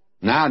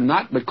 Now,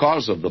 not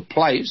because of the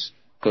place,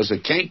 because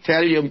I can't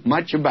tell you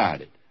much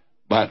about it,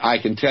 but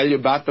I can tell you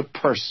about the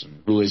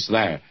person who is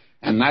there.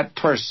 And that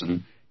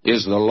person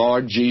is the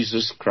Lord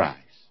Jesus Christ.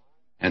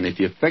 And if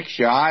you fix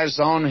your eyes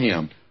on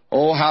Him,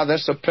 oh, how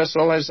this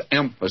epistle has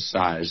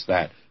emphasized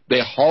that.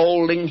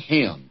 Beholding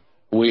Him,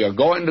 we are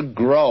going to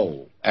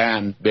grow,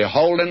 and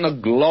beholding the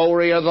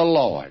glory of the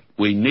Lord,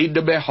 we need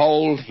to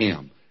behold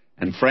Him.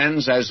 And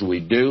friends, as we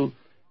do,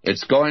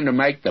 it's going to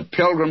make the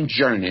pilgrim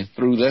journey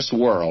through this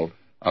world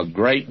a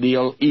great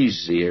deal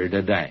easier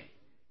today.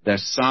 The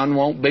sun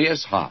won't be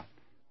as hot.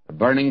 The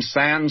burning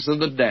sands of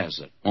the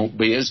desert won't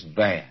be as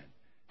bad.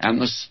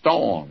 And the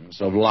storms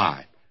of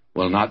life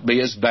will not be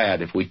as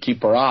bad if we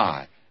keep our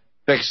eye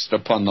fixed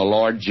upon the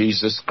Lord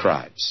Jesus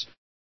Christ.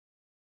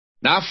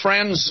 Now,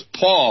 friends,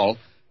 Paul,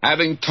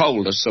 having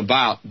told us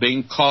about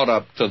being caught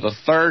up to the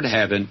third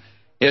heaven,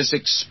 his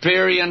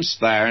experience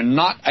there,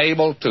 not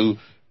able to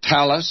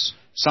tell us.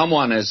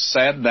 Someone has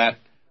said that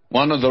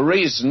one of the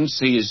reasons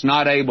he is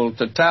not able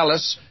to tell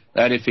us,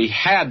 that if he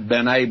had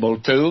been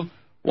able to,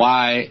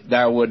 why,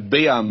 there would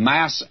be a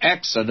mass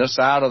exodus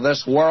out of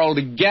this world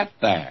to get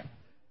there.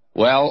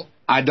 Well,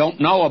 I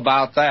don't know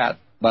about that,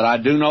 but I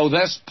do know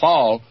this.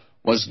 Paul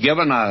was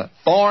given a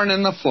thorn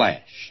in the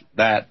flesh,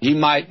 that he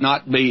might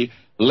not be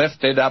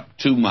lifted up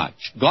too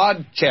much.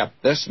 God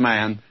kept this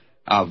man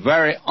a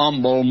very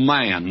humble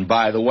man,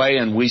 by the way,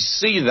 and we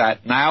see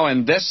that now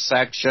in this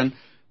section.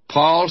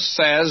 Paul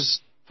says,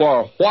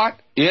 "For what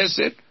is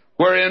it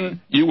wherein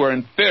you were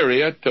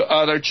inferior to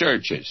other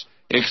churches,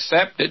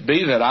 except it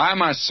be that I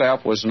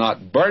myself was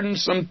not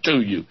burdensome to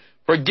you?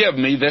 Forgive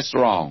me this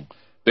wrong.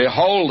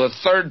 Behold, the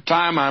third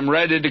time I'm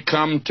ready to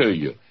come to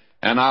you,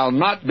 and I'll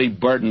not be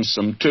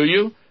burdensome to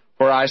you,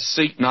 for I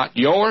seek not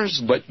yours,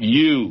 but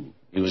you."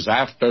 He was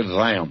after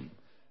them.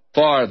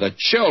 "For the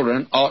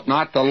children ought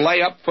not to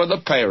lay up for the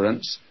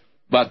parents,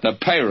 but the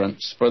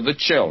parents for the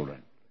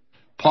children."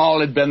 Paul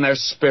had been their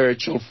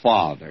spiritual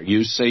father.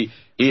 You see,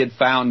 he had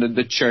founded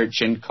the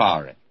church in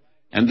Corinth.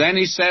 And then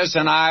he says,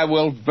 "And I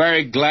will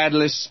very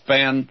gladly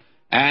spend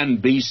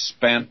and be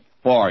spent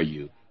for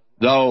you.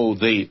 Though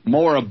the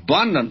more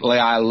abundantly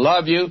I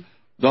love you,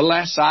 the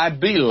less I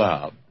be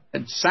loved."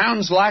 It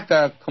sounds like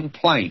a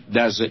complaint,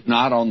 does it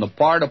not, on the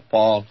part of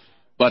Paul?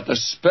 But the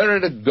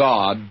Spirit of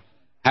God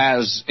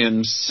has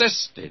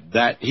insisted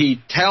that he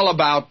tell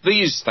about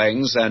these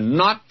things and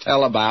not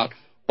tell about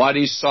what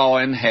he saw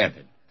in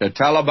heaven. To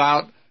tell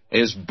about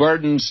his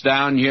burdens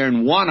down here,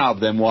 and one of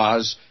them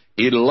was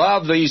he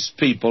loved these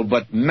people,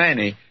 but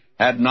many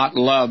had not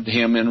loved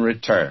him in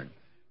return.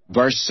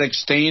 Verse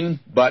 16,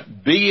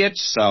 "But be it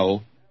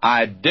so,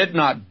 I did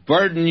not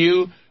burden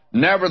you,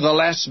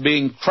 nevertheless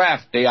being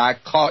crafty, I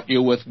caught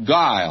you with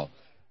guile."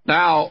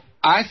 Now,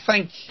 I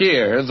think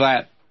here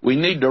that we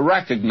need to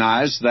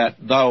recognize that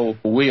though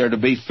we are to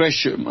be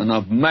fishermen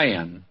of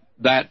men,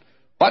 that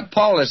what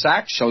Paul is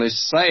actually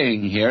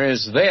saying here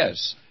is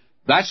this.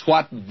 That's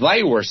what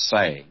they were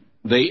saying,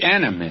 the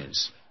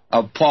enemies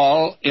of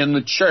Paul in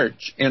the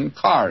church in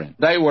Corinth.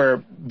 They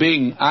were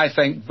being, I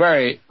think,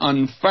 very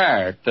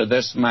unfair to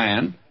this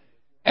man,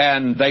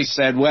 and they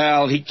said,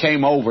 well, he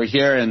came over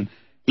here and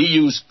he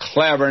used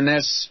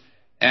cleverness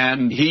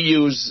and he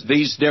used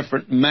these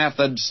different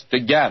methods to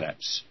get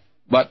us.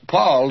 But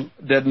Paul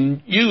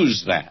didn't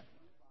use that.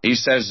 He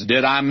says,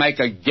 "Did I make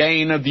a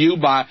gain of you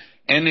by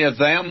any of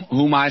them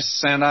whom I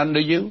sent unto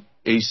you?"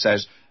 He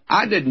says,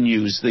 "I didn't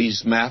use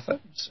these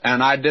methods,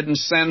 and I didn't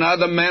send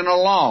other men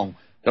along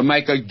to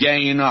make a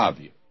gain of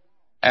you."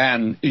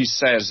 And he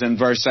says in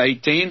verse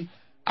 18,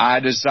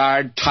 "I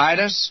desired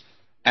Titus,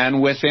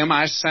 and with him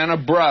I sent a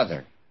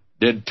brother.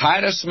 Did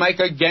Titus make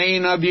a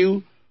gain of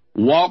you?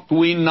 Walked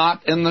we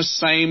not in the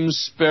same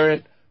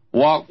spirit?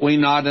 Walked we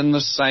not in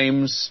the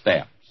same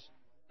steps?"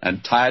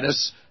 And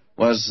Titus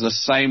was the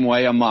same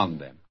way among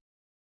them.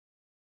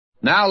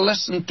 Now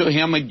listen to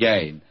him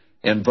again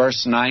in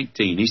verse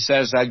 19. He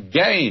says,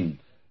 "Again,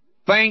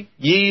 think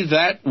ye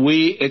that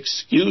we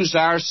excuse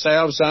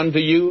ourselves unto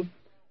you?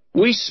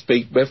 We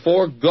speak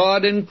before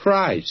God in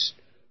Christ,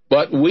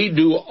 but we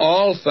do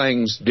all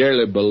things,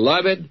 dearly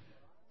beloved,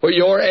 for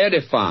your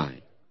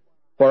edifying.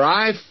 For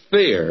I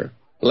fear,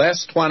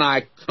 lest when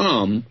I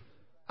come,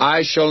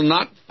 I shall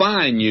not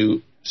find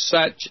you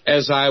such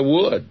as I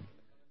would,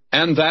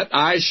 and that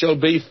I shall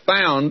be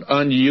found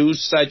unto you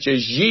such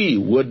as ye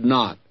would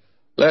not,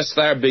 lest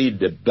there be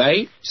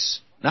debates."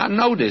 Now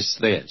notice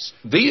this.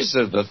 These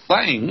are the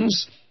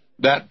things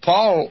that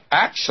Paul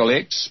actually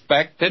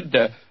expected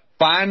to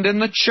find in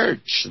the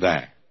church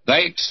there.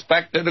 They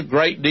expected a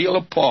great deal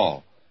of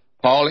Paul.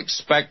 Paul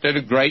expected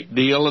a great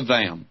deal of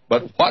them.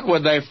 But what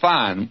would they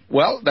find?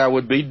 Well, there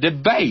would be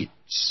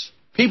debates,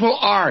 people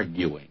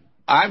arguing.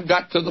 I've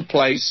got to the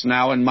place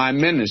now in my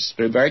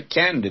ministry, very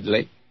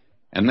candidly,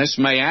 and this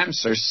may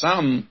answer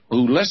some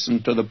who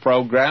listen to the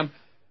program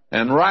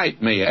and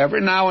write me. Every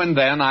now and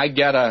then I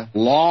get a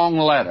long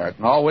letter. I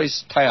can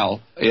always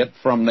tell it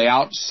from the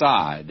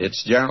outside.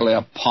 It's generally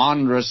a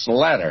ponderous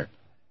letter.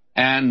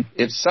 And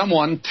it's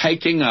someone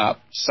taking up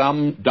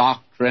some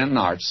doctrine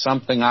or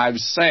something I've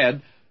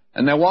said,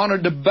 and they want to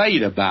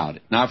debate about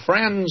it. Now,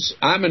 friends,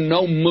 I'm in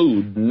no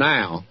mood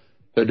now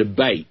to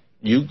debate.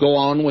 You go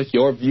on with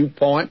your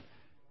viewpoint,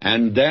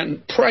 and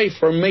then pray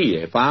for me.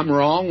 If I'm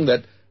wrong,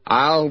 that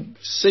I'll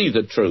see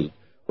the truth.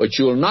 But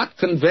you'll not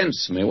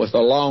convince me with a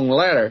long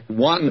letter,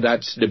 one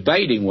that's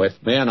debating with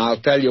me, and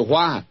I'll tell you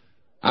why.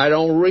 I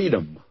don't read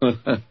them.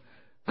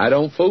 I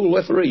don't fool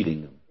with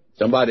reading them.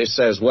 Somebody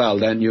says, well,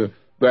 then you're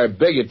very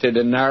bigoted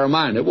and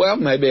narrow-minded. Well,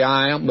 maybe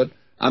I am, but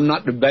I'm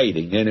not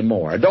debating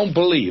anymore. I don't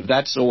believe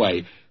that's the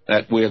way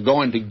that we're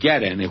going to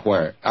get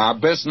anywhere. Our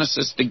business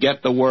is to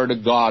get the Word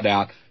of God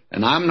out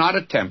And I'm not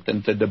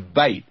attempting to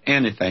debate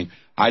anything.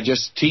 I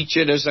just teach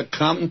it as I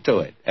come to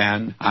it.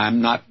 And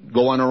I'm not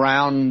going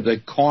around the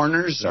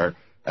corners or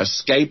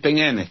escaping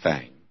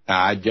anything.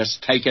 I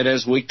just take it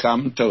as we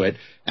come to it.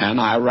 And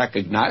I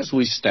recognize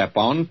we step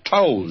on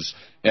toes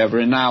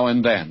every now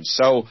and then.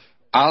 So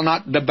I'll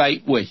not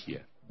debate with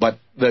you. But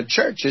the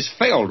church is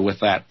filled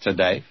with that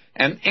today.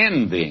 And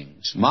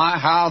envyings. My,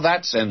 how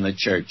that's in the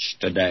church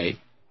today.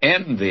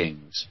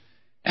 Envyings.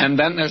 And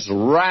then there's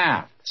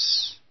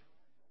wraths.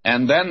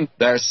 And then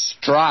there's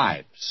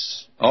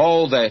strifes.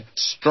 Oh, the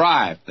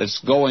strife that's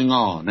going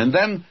on. And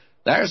then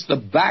there's the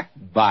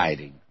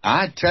backbiting.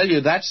 I tell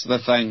you, that's the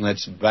thing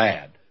that's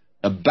bad.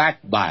 The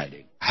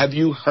backbiting. Have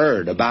you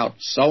heard about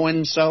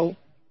so-and-so?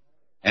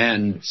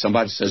 And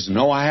somebody says,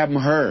 no, I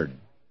haven't heard.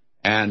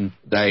 And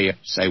they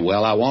say,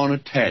 well, I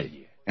want to tell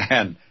you.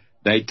 And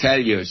they tell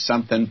you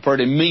something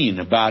pretty mean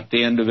about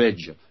the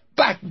individual.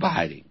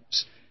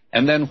 Backbitings.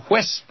 And then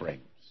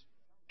whisperings.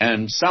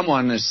 And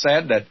someone has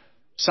said that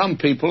some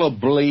people will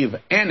believe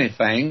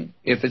anything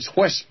if it's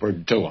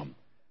whispered to them.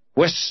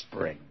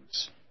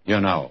 Whisperings, you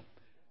know.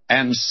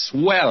 And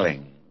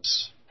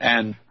swellings.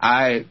 And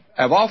I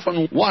have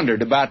often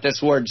wondered about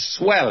this word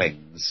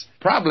swellings.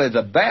 Probably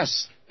the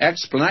best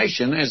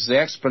explanation is the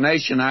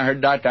explanation I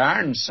heard Dr.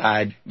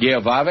 Ironside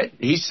give of it.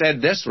 He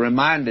said this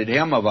reminded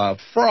him of a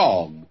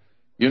frog.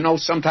 You know,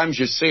 sometimes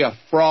you see a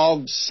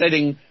frog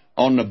sitting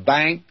on the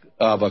bank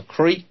of a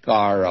creek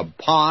or a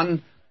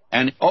pond,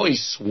 and, oh,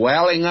 he's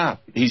swelling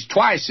up. He's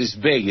twice as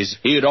big as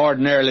he'd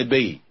ordinarily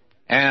be.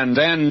 And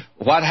then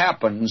what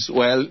happens?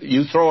 Well,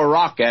 you throw a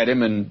rock at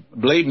him, and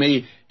believe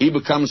me, he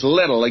becomes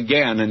little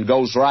again and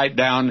goes right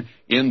down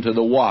into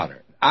the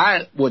water.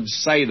 I would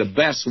say the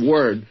best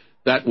word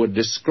that would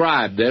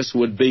describe this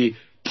would be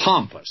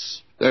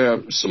pompous. There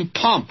are some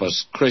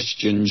pompous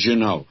Christians, you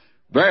know,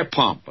 very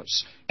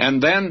pompous.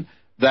 And then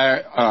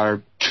there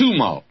are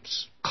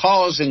tumults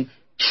causing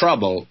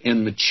trouble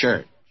in the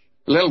church.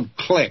 Little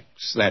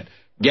cliques that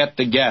get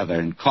together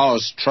and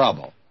cause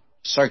trouble,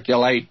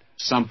 circulate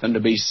something to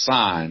be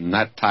signed,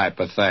 that type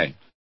of thing.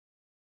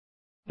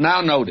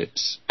 Now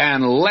notice,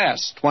 and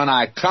lest when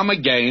I come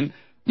again,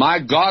 my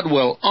God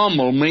will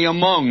humble me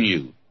among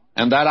you,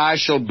 and that I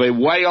shall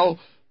bewail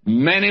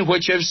many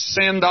which have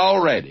sinned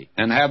already,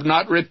 and have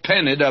not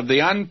repented of the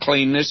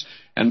uncleanness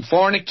and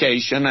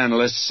fornication and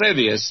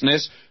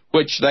lasciviousness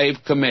which they've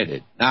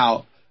committed.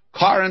 Now,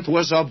 Corinth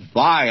was a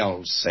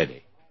vile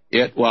city.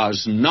 It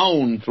was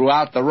known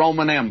throughout the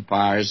Roman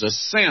Empire as a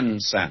sin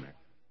center.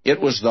 It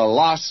was the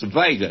Las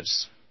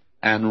Vegas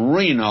and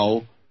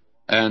Reno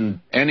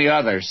and any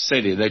other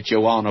city that you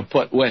want to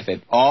put with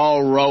it,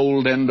 all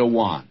rolled into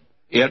one.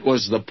 It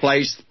was the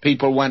place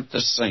people went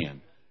to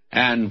sin.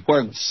 And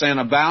where sin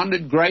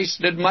abounded, grace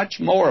did much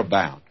more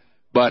abound.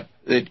 But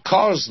it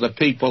caused the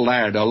people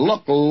there to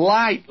look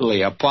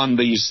lightly upon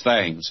these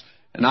things.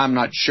 And I'm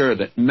not sure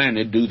that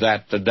many do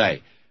that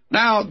today.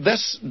 Now,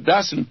 this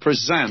doesn't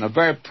present a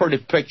very pretty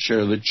picture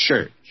of the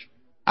church.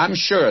 I'm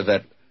sure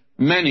that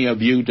many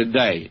of you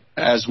today,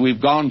 as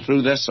we've gone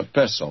through this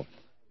epistle,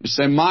 you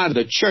say, my,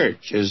 the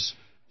church is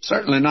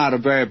certainly not a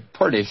very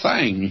pretty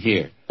thing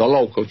here, the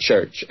local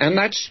church. And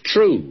that's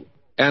true.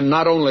 And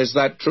not only is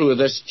that true of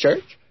this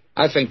church,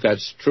 I think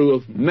that's true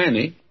of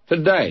many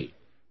today.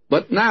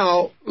 But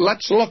now,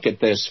 let's look at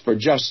this for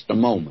just a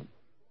moment.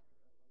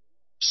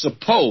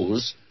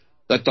 Suppose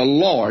that the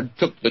Lord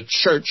took the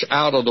church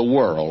out of the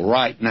world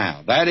right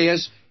now. That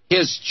is,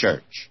 His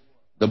church,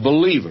 the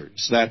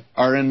believers that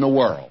are in the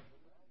world.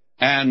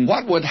 And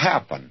what would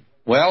happen?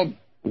 Well,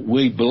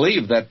 we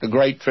believe that the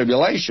Great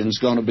Tribulation is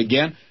going to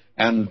begin,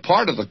 and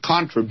part of the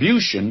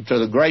contribution to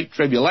the Great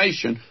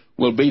Tribulation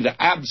will be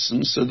the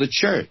absence of the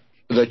church.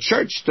 The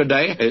church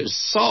today is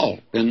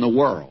salt in the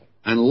world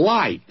and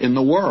light in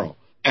the world.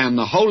 And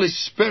the Holy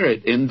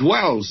Spirit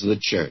indwells the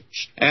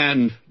church.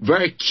 And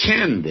very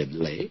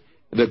candidly,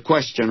 the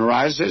question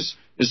arises,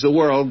 is the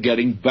world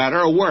getting better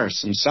or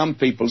worse? And some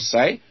people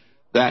say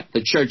that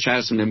the church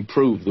hasn't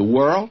improved the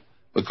world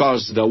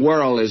because the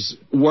world is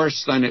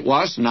worse than it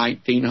was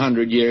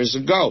 1900 years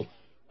ago.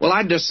 Well,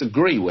 I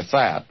disagree with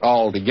that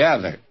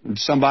altogether. And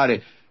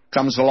somebody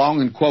comes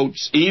along and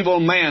quotes, evil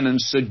men and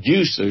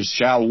seducers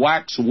shall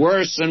wax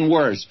worse and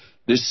worse,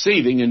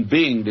 deceiving and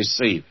being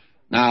deceived.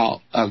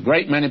 Now, a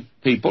great many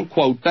people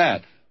quote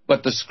that.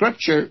 But the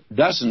Scripture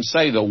doesn't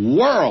say the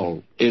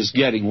world is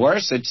getting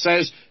worse. It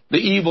says the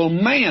evil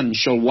man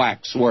shall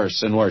wax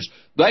worse and worse.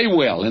 They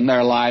will in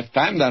their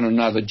lifetime, then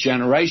another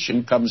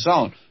generation comes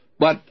on.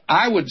 But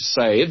I would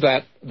say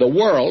that the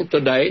world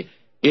today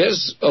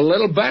is a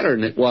little better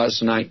than it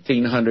was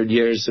 1900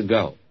 years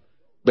ago.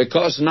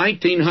 Because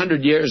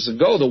 1900 years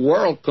ago, the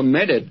world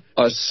committed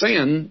a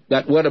sin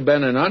that would have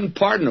been an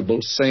unpardonable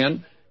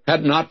sin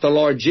had not the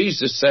Lord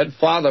Jesus said,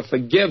 Father,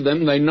 forgive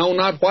them, they know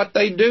not what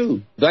they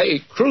do. They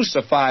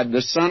crucified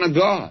the Son of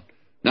God.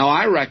 Now,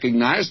 I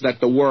recognize that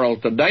the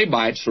world today,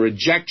 by its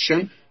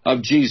rejection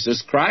of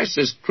Jesus Christ,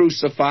 is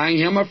crucifying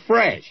Him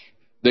afresh.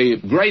 The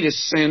greatest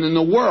sin in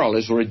the world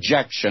is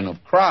rejection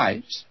of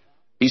Christ.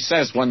 He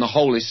says when the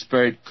Holy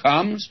Spirit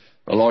comes,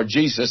 The Lord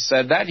Jesus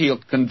said that. He'll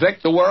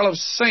convict the world of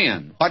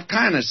sin. What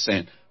kind of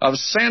sin? Of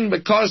sin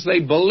because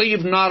they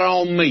believe not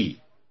on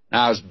me.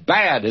 Now, as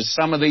bad as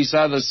some of these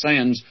other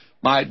sins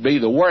might be,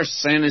 the worst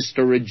sin is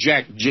to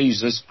reject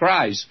Jesus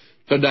Christ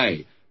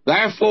today.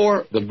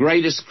 Therefore, the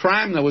greatest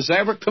crime that was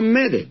ever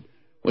committed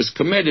was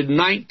committed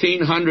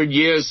 1900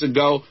 years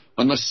ago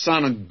when the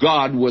Son of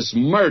God was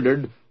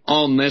murdered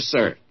on this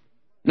earth.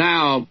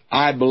 Now,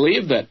 I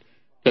believe that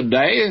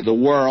today the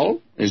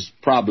world is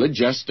probably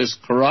just as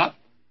corrupt,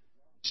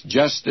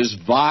 just as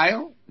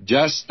vile,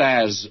 just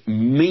as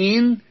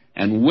mean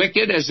and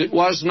wicked as it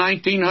was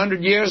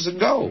 1900 years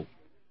ago.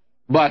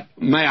 But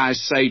may I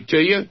say to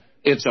you,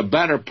 it's a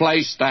better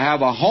place to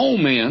have a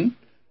home in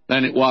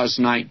than it was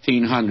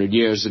 1900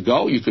 years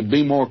ago. You could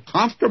be more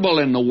comfortable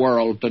in the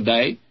world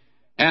today.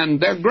 And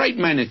there are a great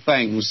many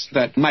things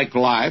that make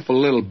life a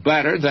little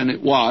better than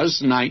it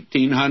was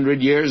 1900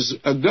 years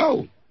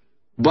ago.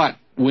 But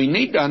we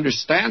need to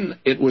understand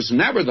it was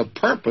never the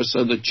purpose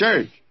of the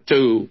church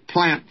to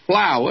plant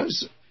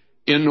flowers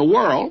in the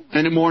world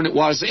any more than it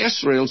was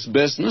Israel's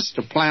business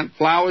to plant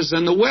flowers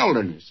in the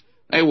wilderness.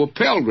 They were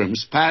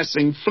pilgrims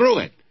passing through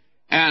it,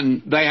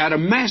 and they had a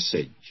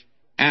message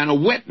and a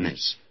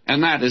witness,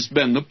 and that has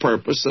been the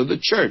purpose of the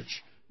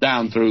church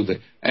down through the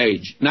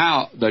age.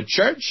 Now, the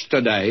church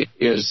today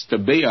is to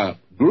be a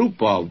group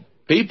of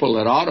people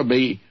that ought to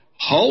be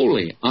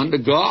holy unto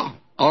God,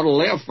 ought to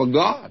live for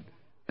God.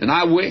 And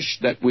I wish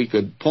that we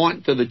could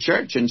point to the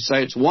church and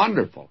say it's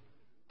wonderful.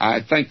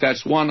 I think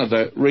that's one of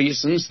the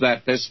reasons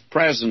that this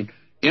present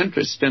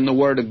interest in the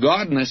Word of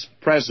God and this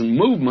present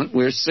movement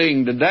we're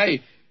seeing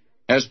today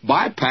has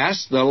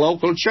bypassed the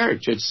local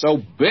church. It's so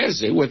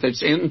busy with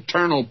its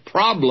internal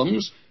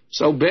problems,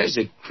 so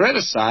busy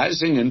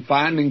criticizing and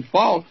finding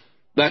fault,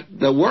 that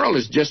the world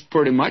has just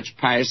pretty much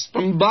passed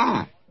them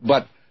by.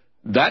 But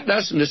that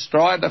doesn't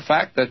destroy the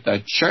fact that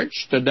the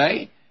church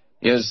today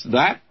is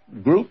that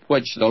group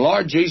which the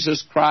Lord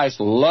Jesus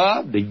Christ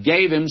loved. He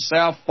gave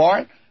himself for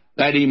it,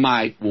 that he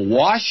might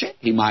wash it,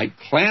 he might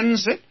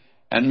cleanse it,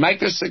 and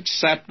make us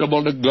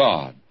acceptable to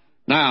God.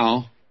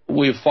 Now,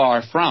 we're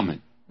far from it,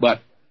 but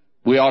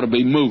we ought to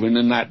be moving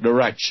in that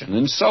direction.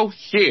 And so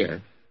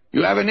here,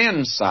 you have an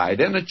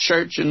insight in a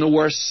church in the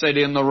worst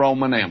city in the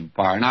Roman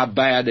Empire, and how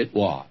bad it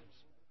was.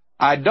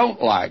 I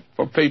don't like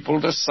for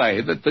people to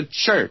say that the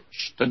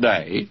church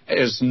today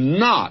is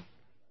not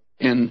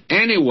in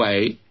any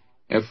way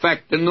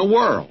affecting the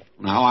world.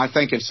 Now, I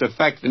think it's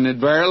affecting it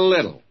very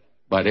little.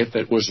 But if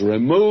it was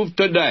removed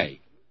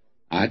today,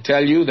 I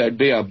tell you, there'd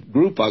be a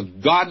group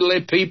of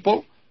godly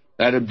people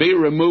that would be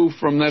removed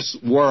from this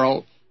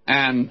world,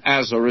 and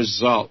as a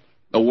result,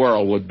 the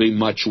world would be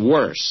much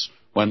worse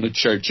when the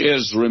church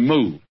is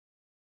removed.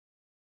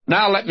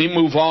 Now let me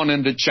move on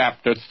into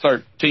chapter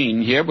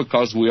 13 here,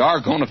 because we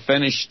are going to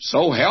finish.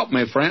 So help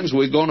me, friends,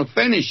 we're going to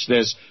finish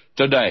this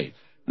today.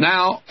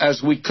 Now,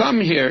 as we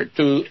come here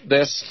to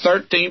this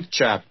 13th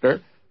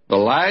chapter, the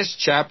last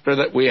chapter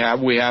that we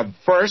have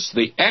first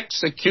the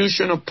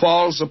execution of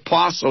Paul's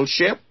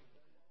apostleship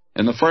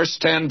in the first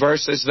 10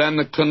 verses, then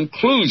the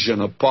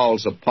conclusion of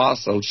Paul's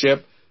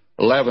apostleship,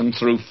 11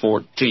 through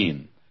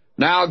 14.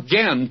 Now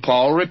again,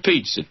 Paul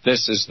repeats it.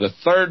 This is the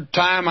third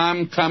time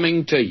I'm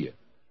coming to you.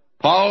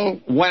 Paul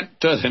went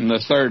to them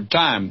the third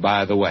time,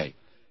 by the way.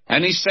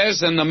 And he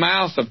says, in the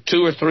mouth of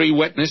 2 or 3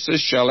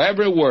 witnesses shall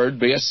every word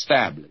be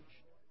established.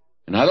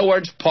 In other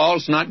words,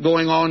 Paul's not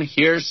going on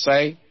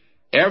hearsay.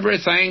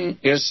 Everything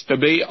is to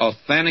be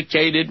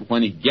authenticated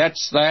when he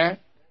gets there.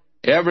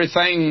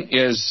 Everything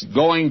is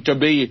going to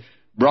be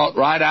brought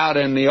right out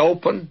in the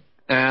open.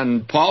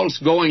 And Paul's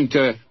going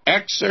to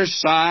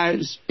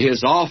exercise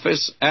his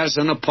office as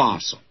an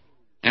apostle.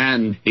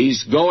 And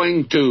he's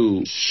going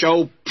to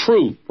show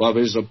proof of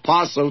his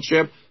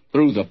apostleship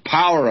through the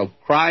power of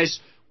Christ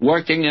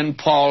working in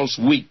Paul's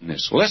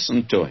weakness.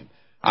 Listen to him.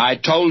 I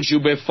told you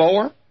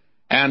before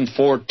and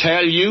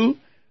foretell you,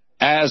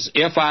 as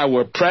if I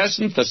were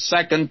present the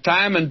second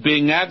time, and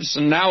being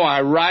absent now,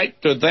 I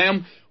write to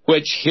them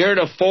which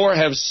heretofore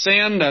have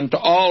sinned, and to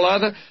all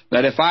other,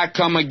 that if I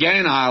come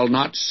again, I'll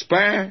not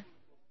spare.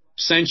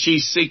 Since ye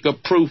seek a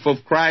proof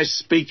of Christ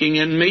speaking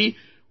in me,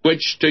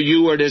 which to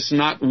you it is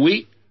not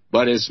weak,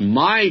 but is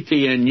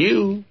mighty in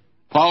you.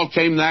 Paul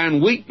came there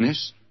in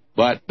weakness,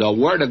 but the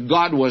Word of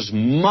God was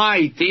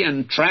mighty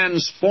and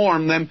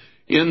transformed them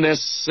in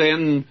this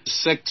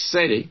sin-sick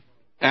city.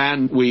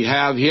 And we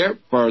have here,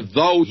 for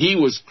though he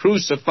was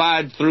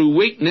crucified through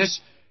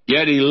weakness,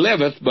 yet he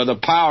liveth by the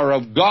power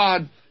of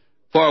God.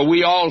 For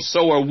we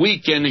also are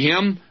weak in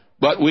him,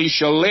 but we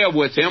shall live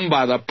with him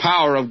by the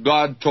power of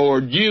God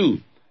toward you.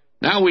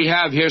 Now we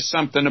have here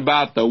something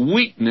about the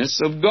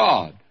weakness of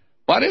God.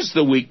 What is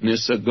the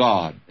weakness of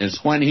God? It's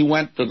when he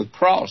went to the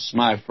cross,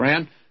 my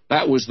friend.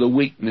 That was the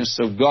weakness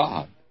of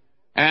God.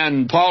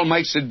 And Paul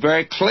makes it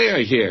very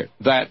clear here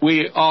that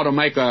we ought to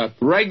make a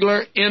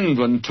regular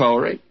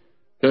inventory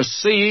to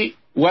see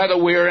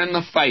whether we're in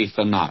the faith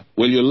or not.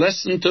 Will you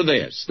listen to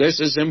this?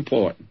 This is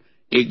important.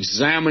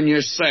 Examine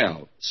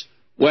yourselves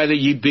whether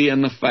ye be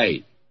in the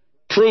faith.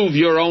 Prove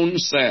your own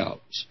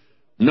selves.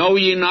 Know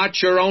ye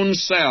not your own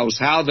selves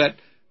how that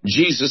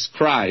Jesus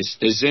Christ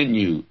is in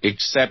you,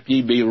 except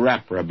ye be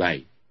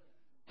reprobate?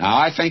 Now,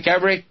 I think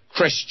every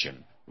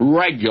Christian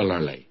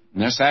regularly,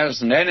 and this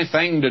hasn't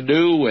anything to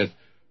do with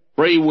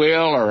free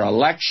will or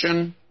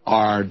election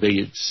or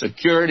the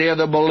security of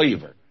the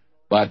believer,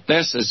 but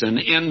this is an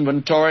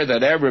inventory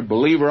that every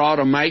believer ought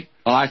to make.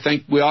 Well, I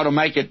think we ought to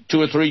make it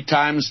 2 or 3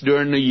 times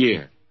during the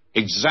year.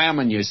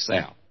 Examine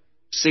yourself.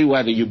 See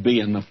whether you be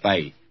in the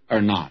faith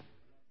or not.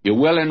 You're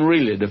willing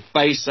really to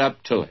face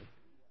up to it.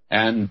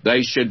 And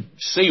they should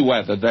see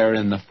whether they're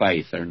in the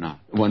faith or not.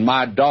 When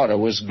my daughter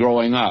was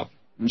growing up,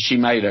 she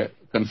made a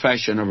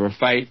confession of her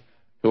faith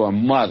to her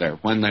mother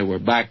when they were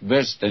back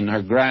visiting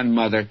her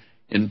grandmother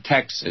in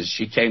Texas.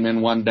 She came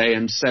in one day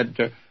and said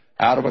to her,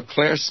 out of a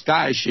clear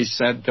sky, she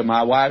said to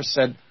my wife,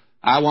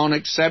 I won't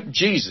accept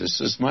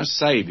Jesus as my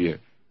Savior.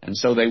 And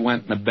so they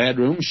went in the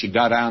bedroom. She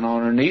got down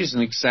on her knees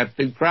and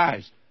accepted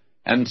Christ.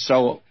 And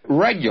so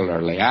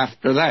regularly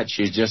after that,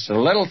 she's just a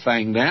little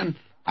thing then,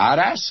 I'd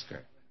ask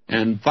her.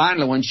 And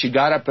finally, when she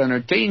got up in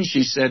her teens,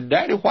 she said,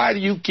 Daddy, why do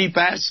you keep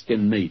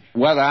asking me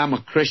whether I'm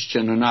a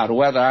Christian or not, or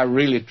whether I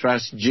really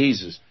trust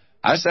Jesus?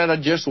 I said,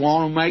 I just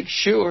want to make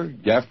sure.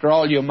 After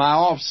all, you're my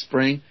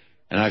offspring,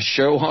 and I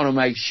sure want to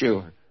make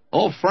sure.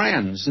 Oh,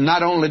 friends,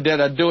 not only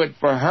did I do it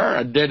for her,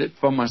 I did it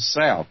for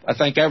myself. I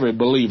think every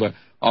believer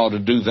ought to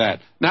do that.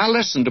 Now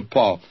listen to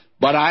Paul.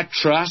 But I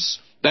trust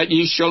that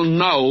ye shall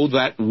know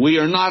that we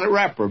are not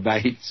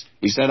reprobates.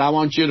 He said, I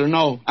want you to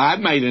know I've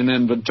made an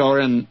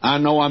inventory, and I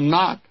know I'm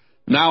not.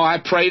 Now I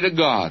pray to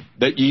God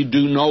that ye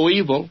do no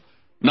evil,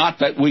 not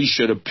that we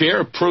should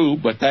appear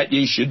approved, but that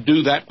ye should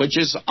do that which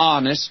is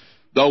honest,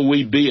 though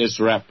we be as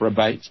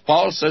reprobates.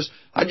 Paul says,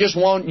 I just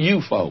want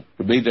you folk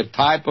to be the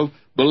type of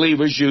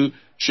believers you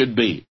should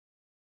be.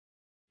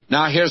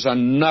 Now here's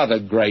another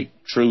great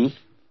truth.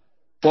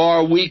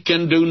 For we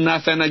can do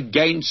nothing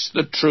against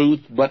the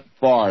truth, but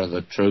for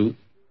the truth.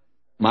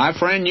 My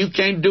friend, you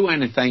can't do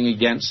anything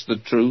against the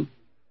truth.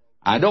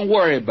 I don't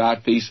worry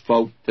about these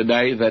folk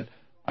today that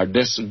are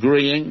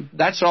disagreeing.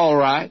 That's all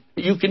right.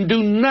 You can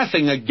do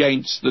nothing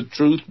against the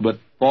truth, but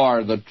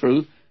for the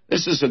truth.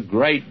 This is a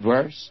great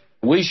verse.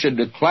 We should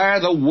declare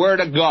the Word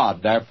of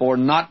God, therefore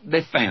not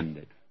defend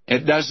it.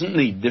 It doesn't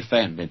need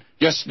defending.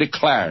 Just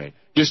declare it.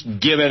 Just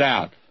give it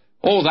out.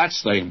 Oh,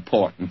 that's the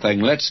important thing.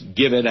 Let's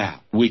give it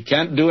out. We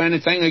can't do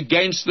anything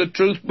against the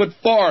truth, but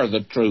for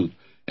the truth.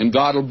 And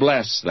God will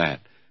bless that.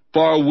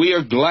 For we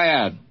are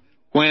glad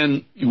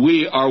when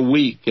we are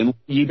weak, and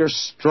ye are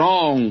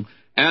strong,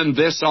 and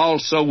this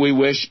also we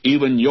wish,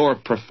 even your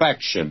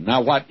perfection.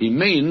 Now, what he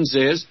means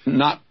is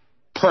not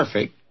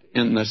perfect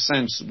in the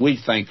sense we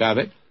think of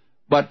it,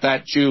 but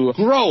that you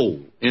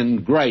grow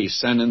in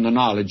grace and in the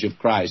knowledge of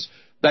Christ,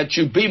 that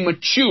you be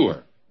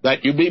mature,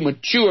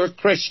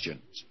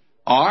 Christians.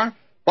 Or,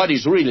 what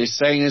he's really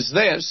saying is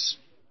this,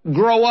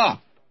 grow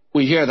up.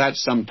 We hear that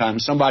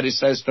sometimes. Somebody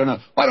says to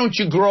another, why don't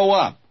you grow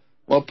up?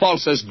 Well, Paul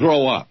says,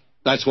 grow up.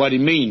 That's what he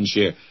means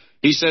here.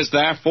 He says,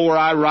 therefore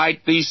I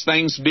write these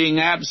things being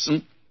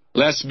absent,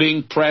 lest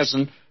being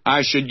present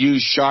I should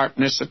use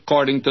sharpness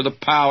according to the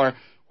power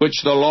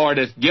which the Lord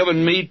hath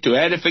given me to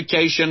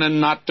edification and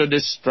not to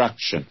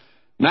destruction.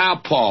 Now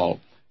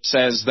Paul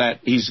says that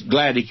he's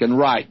glad he can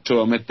write to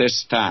them at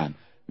this time.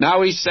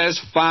 Now he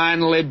says,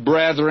 finally,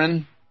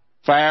 brethren,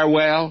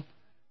 farewell,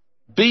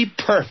 be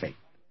perfect.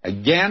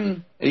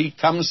 Again, he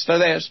comes to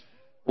this.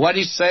 What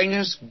he's saying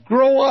is,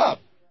 grow up.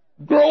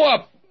 Grow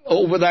up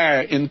over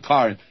there in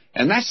Corinth.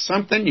 And that's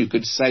something you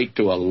could say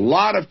to a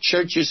lot of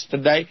churches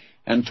today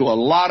and to a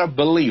lot of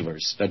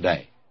believers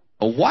today.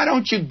 Well, why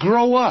don't you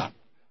grow up?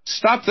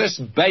 Stop this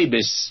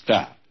baby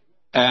stuff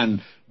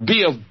and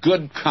be of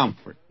good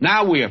comfort.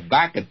 Now we are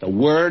back at the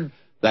word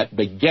that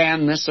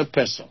began this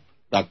epistle,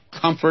 the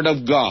comfort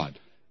of God.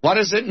 What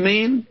does it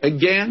mean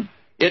again?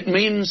 It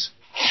means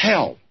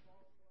help.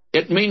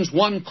 It means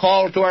one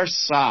call to our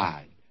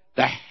side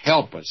to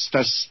help us,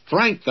 to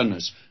strengthen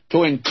us,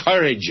 to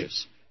encourage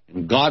us.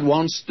 And God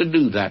wants to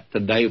do that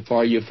today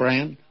for you,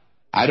 friend.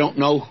 I don't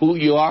know who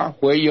you are,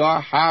 where you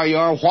are, how you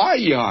are, why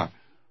you are,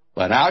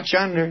 but out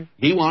yonder,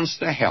 He wants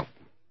to help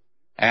you.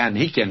 And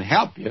He can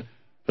help you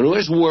through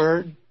His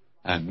Word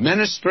and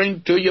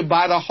ministering to you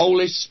by the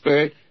Holy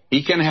Spirit.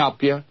 He can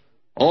help you.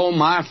 Oh,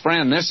 my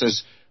friend, this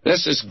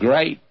is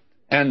great.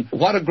 And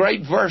what a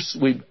great verse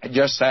we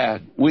just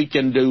had. We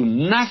can do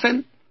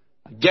nothing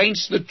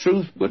against the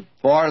truth, but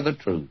for the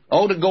truth.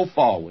 Oh, to go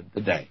forward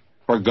today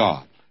for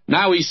God.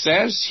 Now he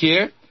says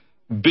here,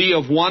 be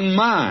of one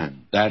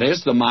mind. That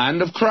is the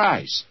mind of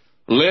Christ.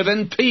 Live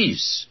in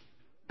peace.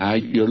 Now,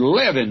 you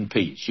live in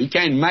peace. You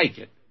can't make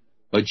it,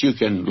 but you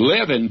can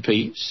live in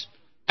peace.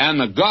 And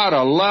the God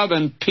of love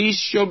and peace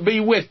shall be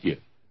with you.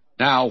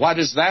 Now, what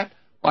is that?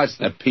 What's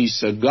the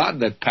peace of God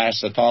that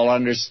passeth all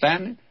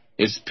understanding?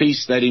 It's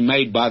peace that He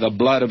made by the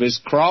blood of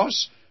His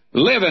cross.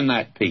 Live in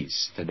that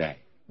peace today.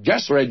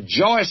 Just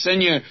rejoice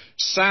in your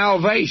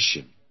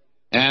salvation.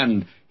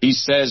 And he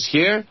says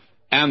here,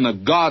 and the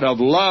God of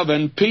love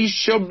and peace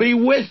shall be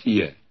with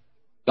you.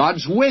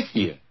 God's with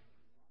you.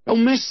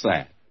 Don't miss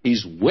that.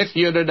 He's with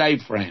you today,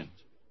 friends.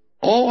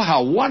 Oh,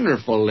 how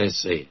wonderful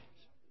this is.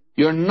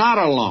 You're not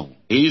alone.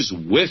 He's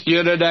with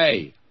you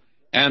today.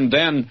 And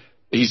then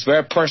he's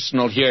very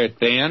personal here at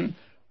the end.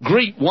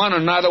 Greet one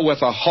another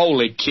with a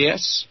holy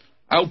kiss.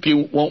 I hope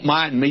you won't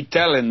mind me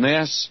telling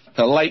this.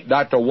 The late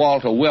Dr.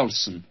 Walter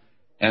Wilson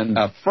and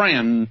a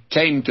friend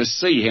came to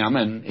see him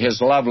and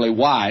his lovely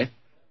wife.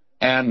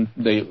 And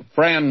the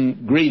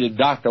friend greeted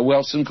Dr.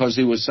 Wilson because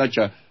he was such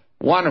a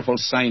wonderful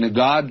saint of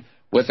God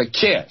with a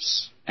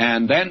kiss.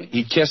 And then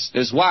he kissed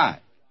his wife.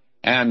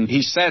 And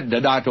he said to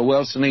Dr.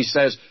 Wilson, he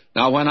says,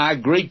 now when I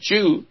greet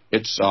you,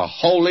 it's a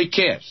holy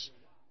kiss.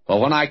 But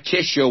when I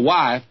kiss your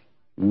wife,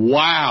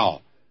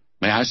 wow.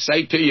 May I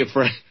say to you,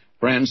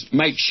 friends,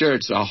 make sure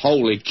it's a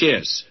holy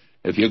kiss.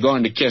 If you're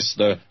going to kiss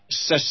the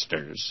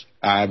sisters,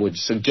 I would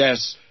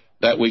suggest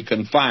that we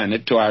confine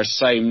it to our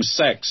same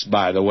sex,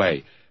 by the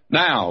way.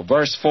 Now,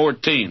 verse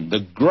 14,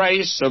 the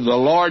grace of the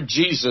Lord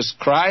Jesus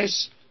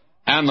Christ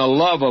and the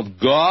love of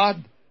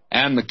God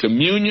and the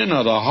communion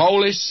of the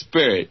Holy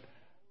Spirit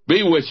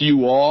be with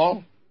you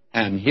all.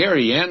 And here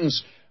he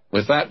ends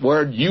with that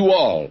word, you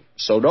all.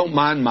 So don't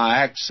mind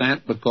my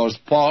accent, because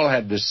Paul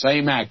had the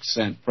same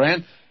accent,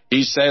 friend.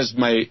 He says,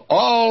 may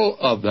all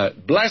of the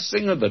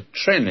blessing of the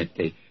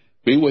Trinity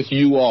be with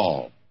you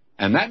all.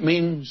 And that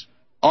means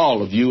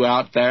all of you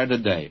out there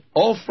today.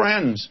 Oh,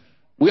 friends,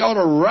 we ought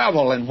to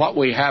revel in what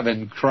we have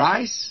in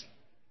Christ.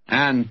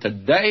 And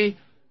today,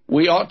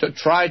 we ought to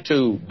try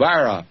to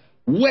bear a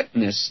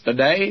witness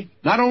today,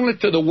 not only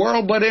to the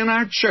world, but in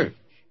our church.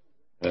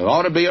 There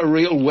ought to be a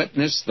real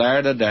witness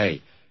there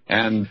today.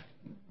 And,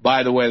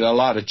 by the way, there are a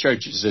lot of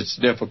churches it's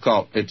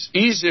difficult. It's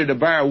easier to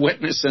bear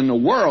witness in the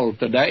world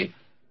today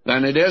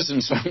than it is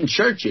in some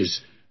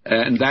churches.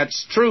 And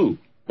that's true.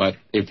 But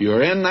if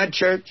you're in that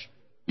church,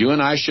 you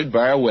and I should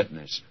bear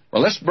witness.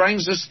 Well, this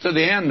brings us to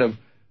the end of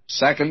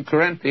 2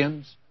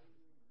 Corinthians.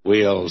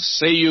 We'll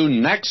see you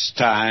next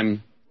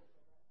time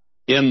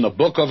in the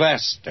book of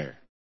Esther.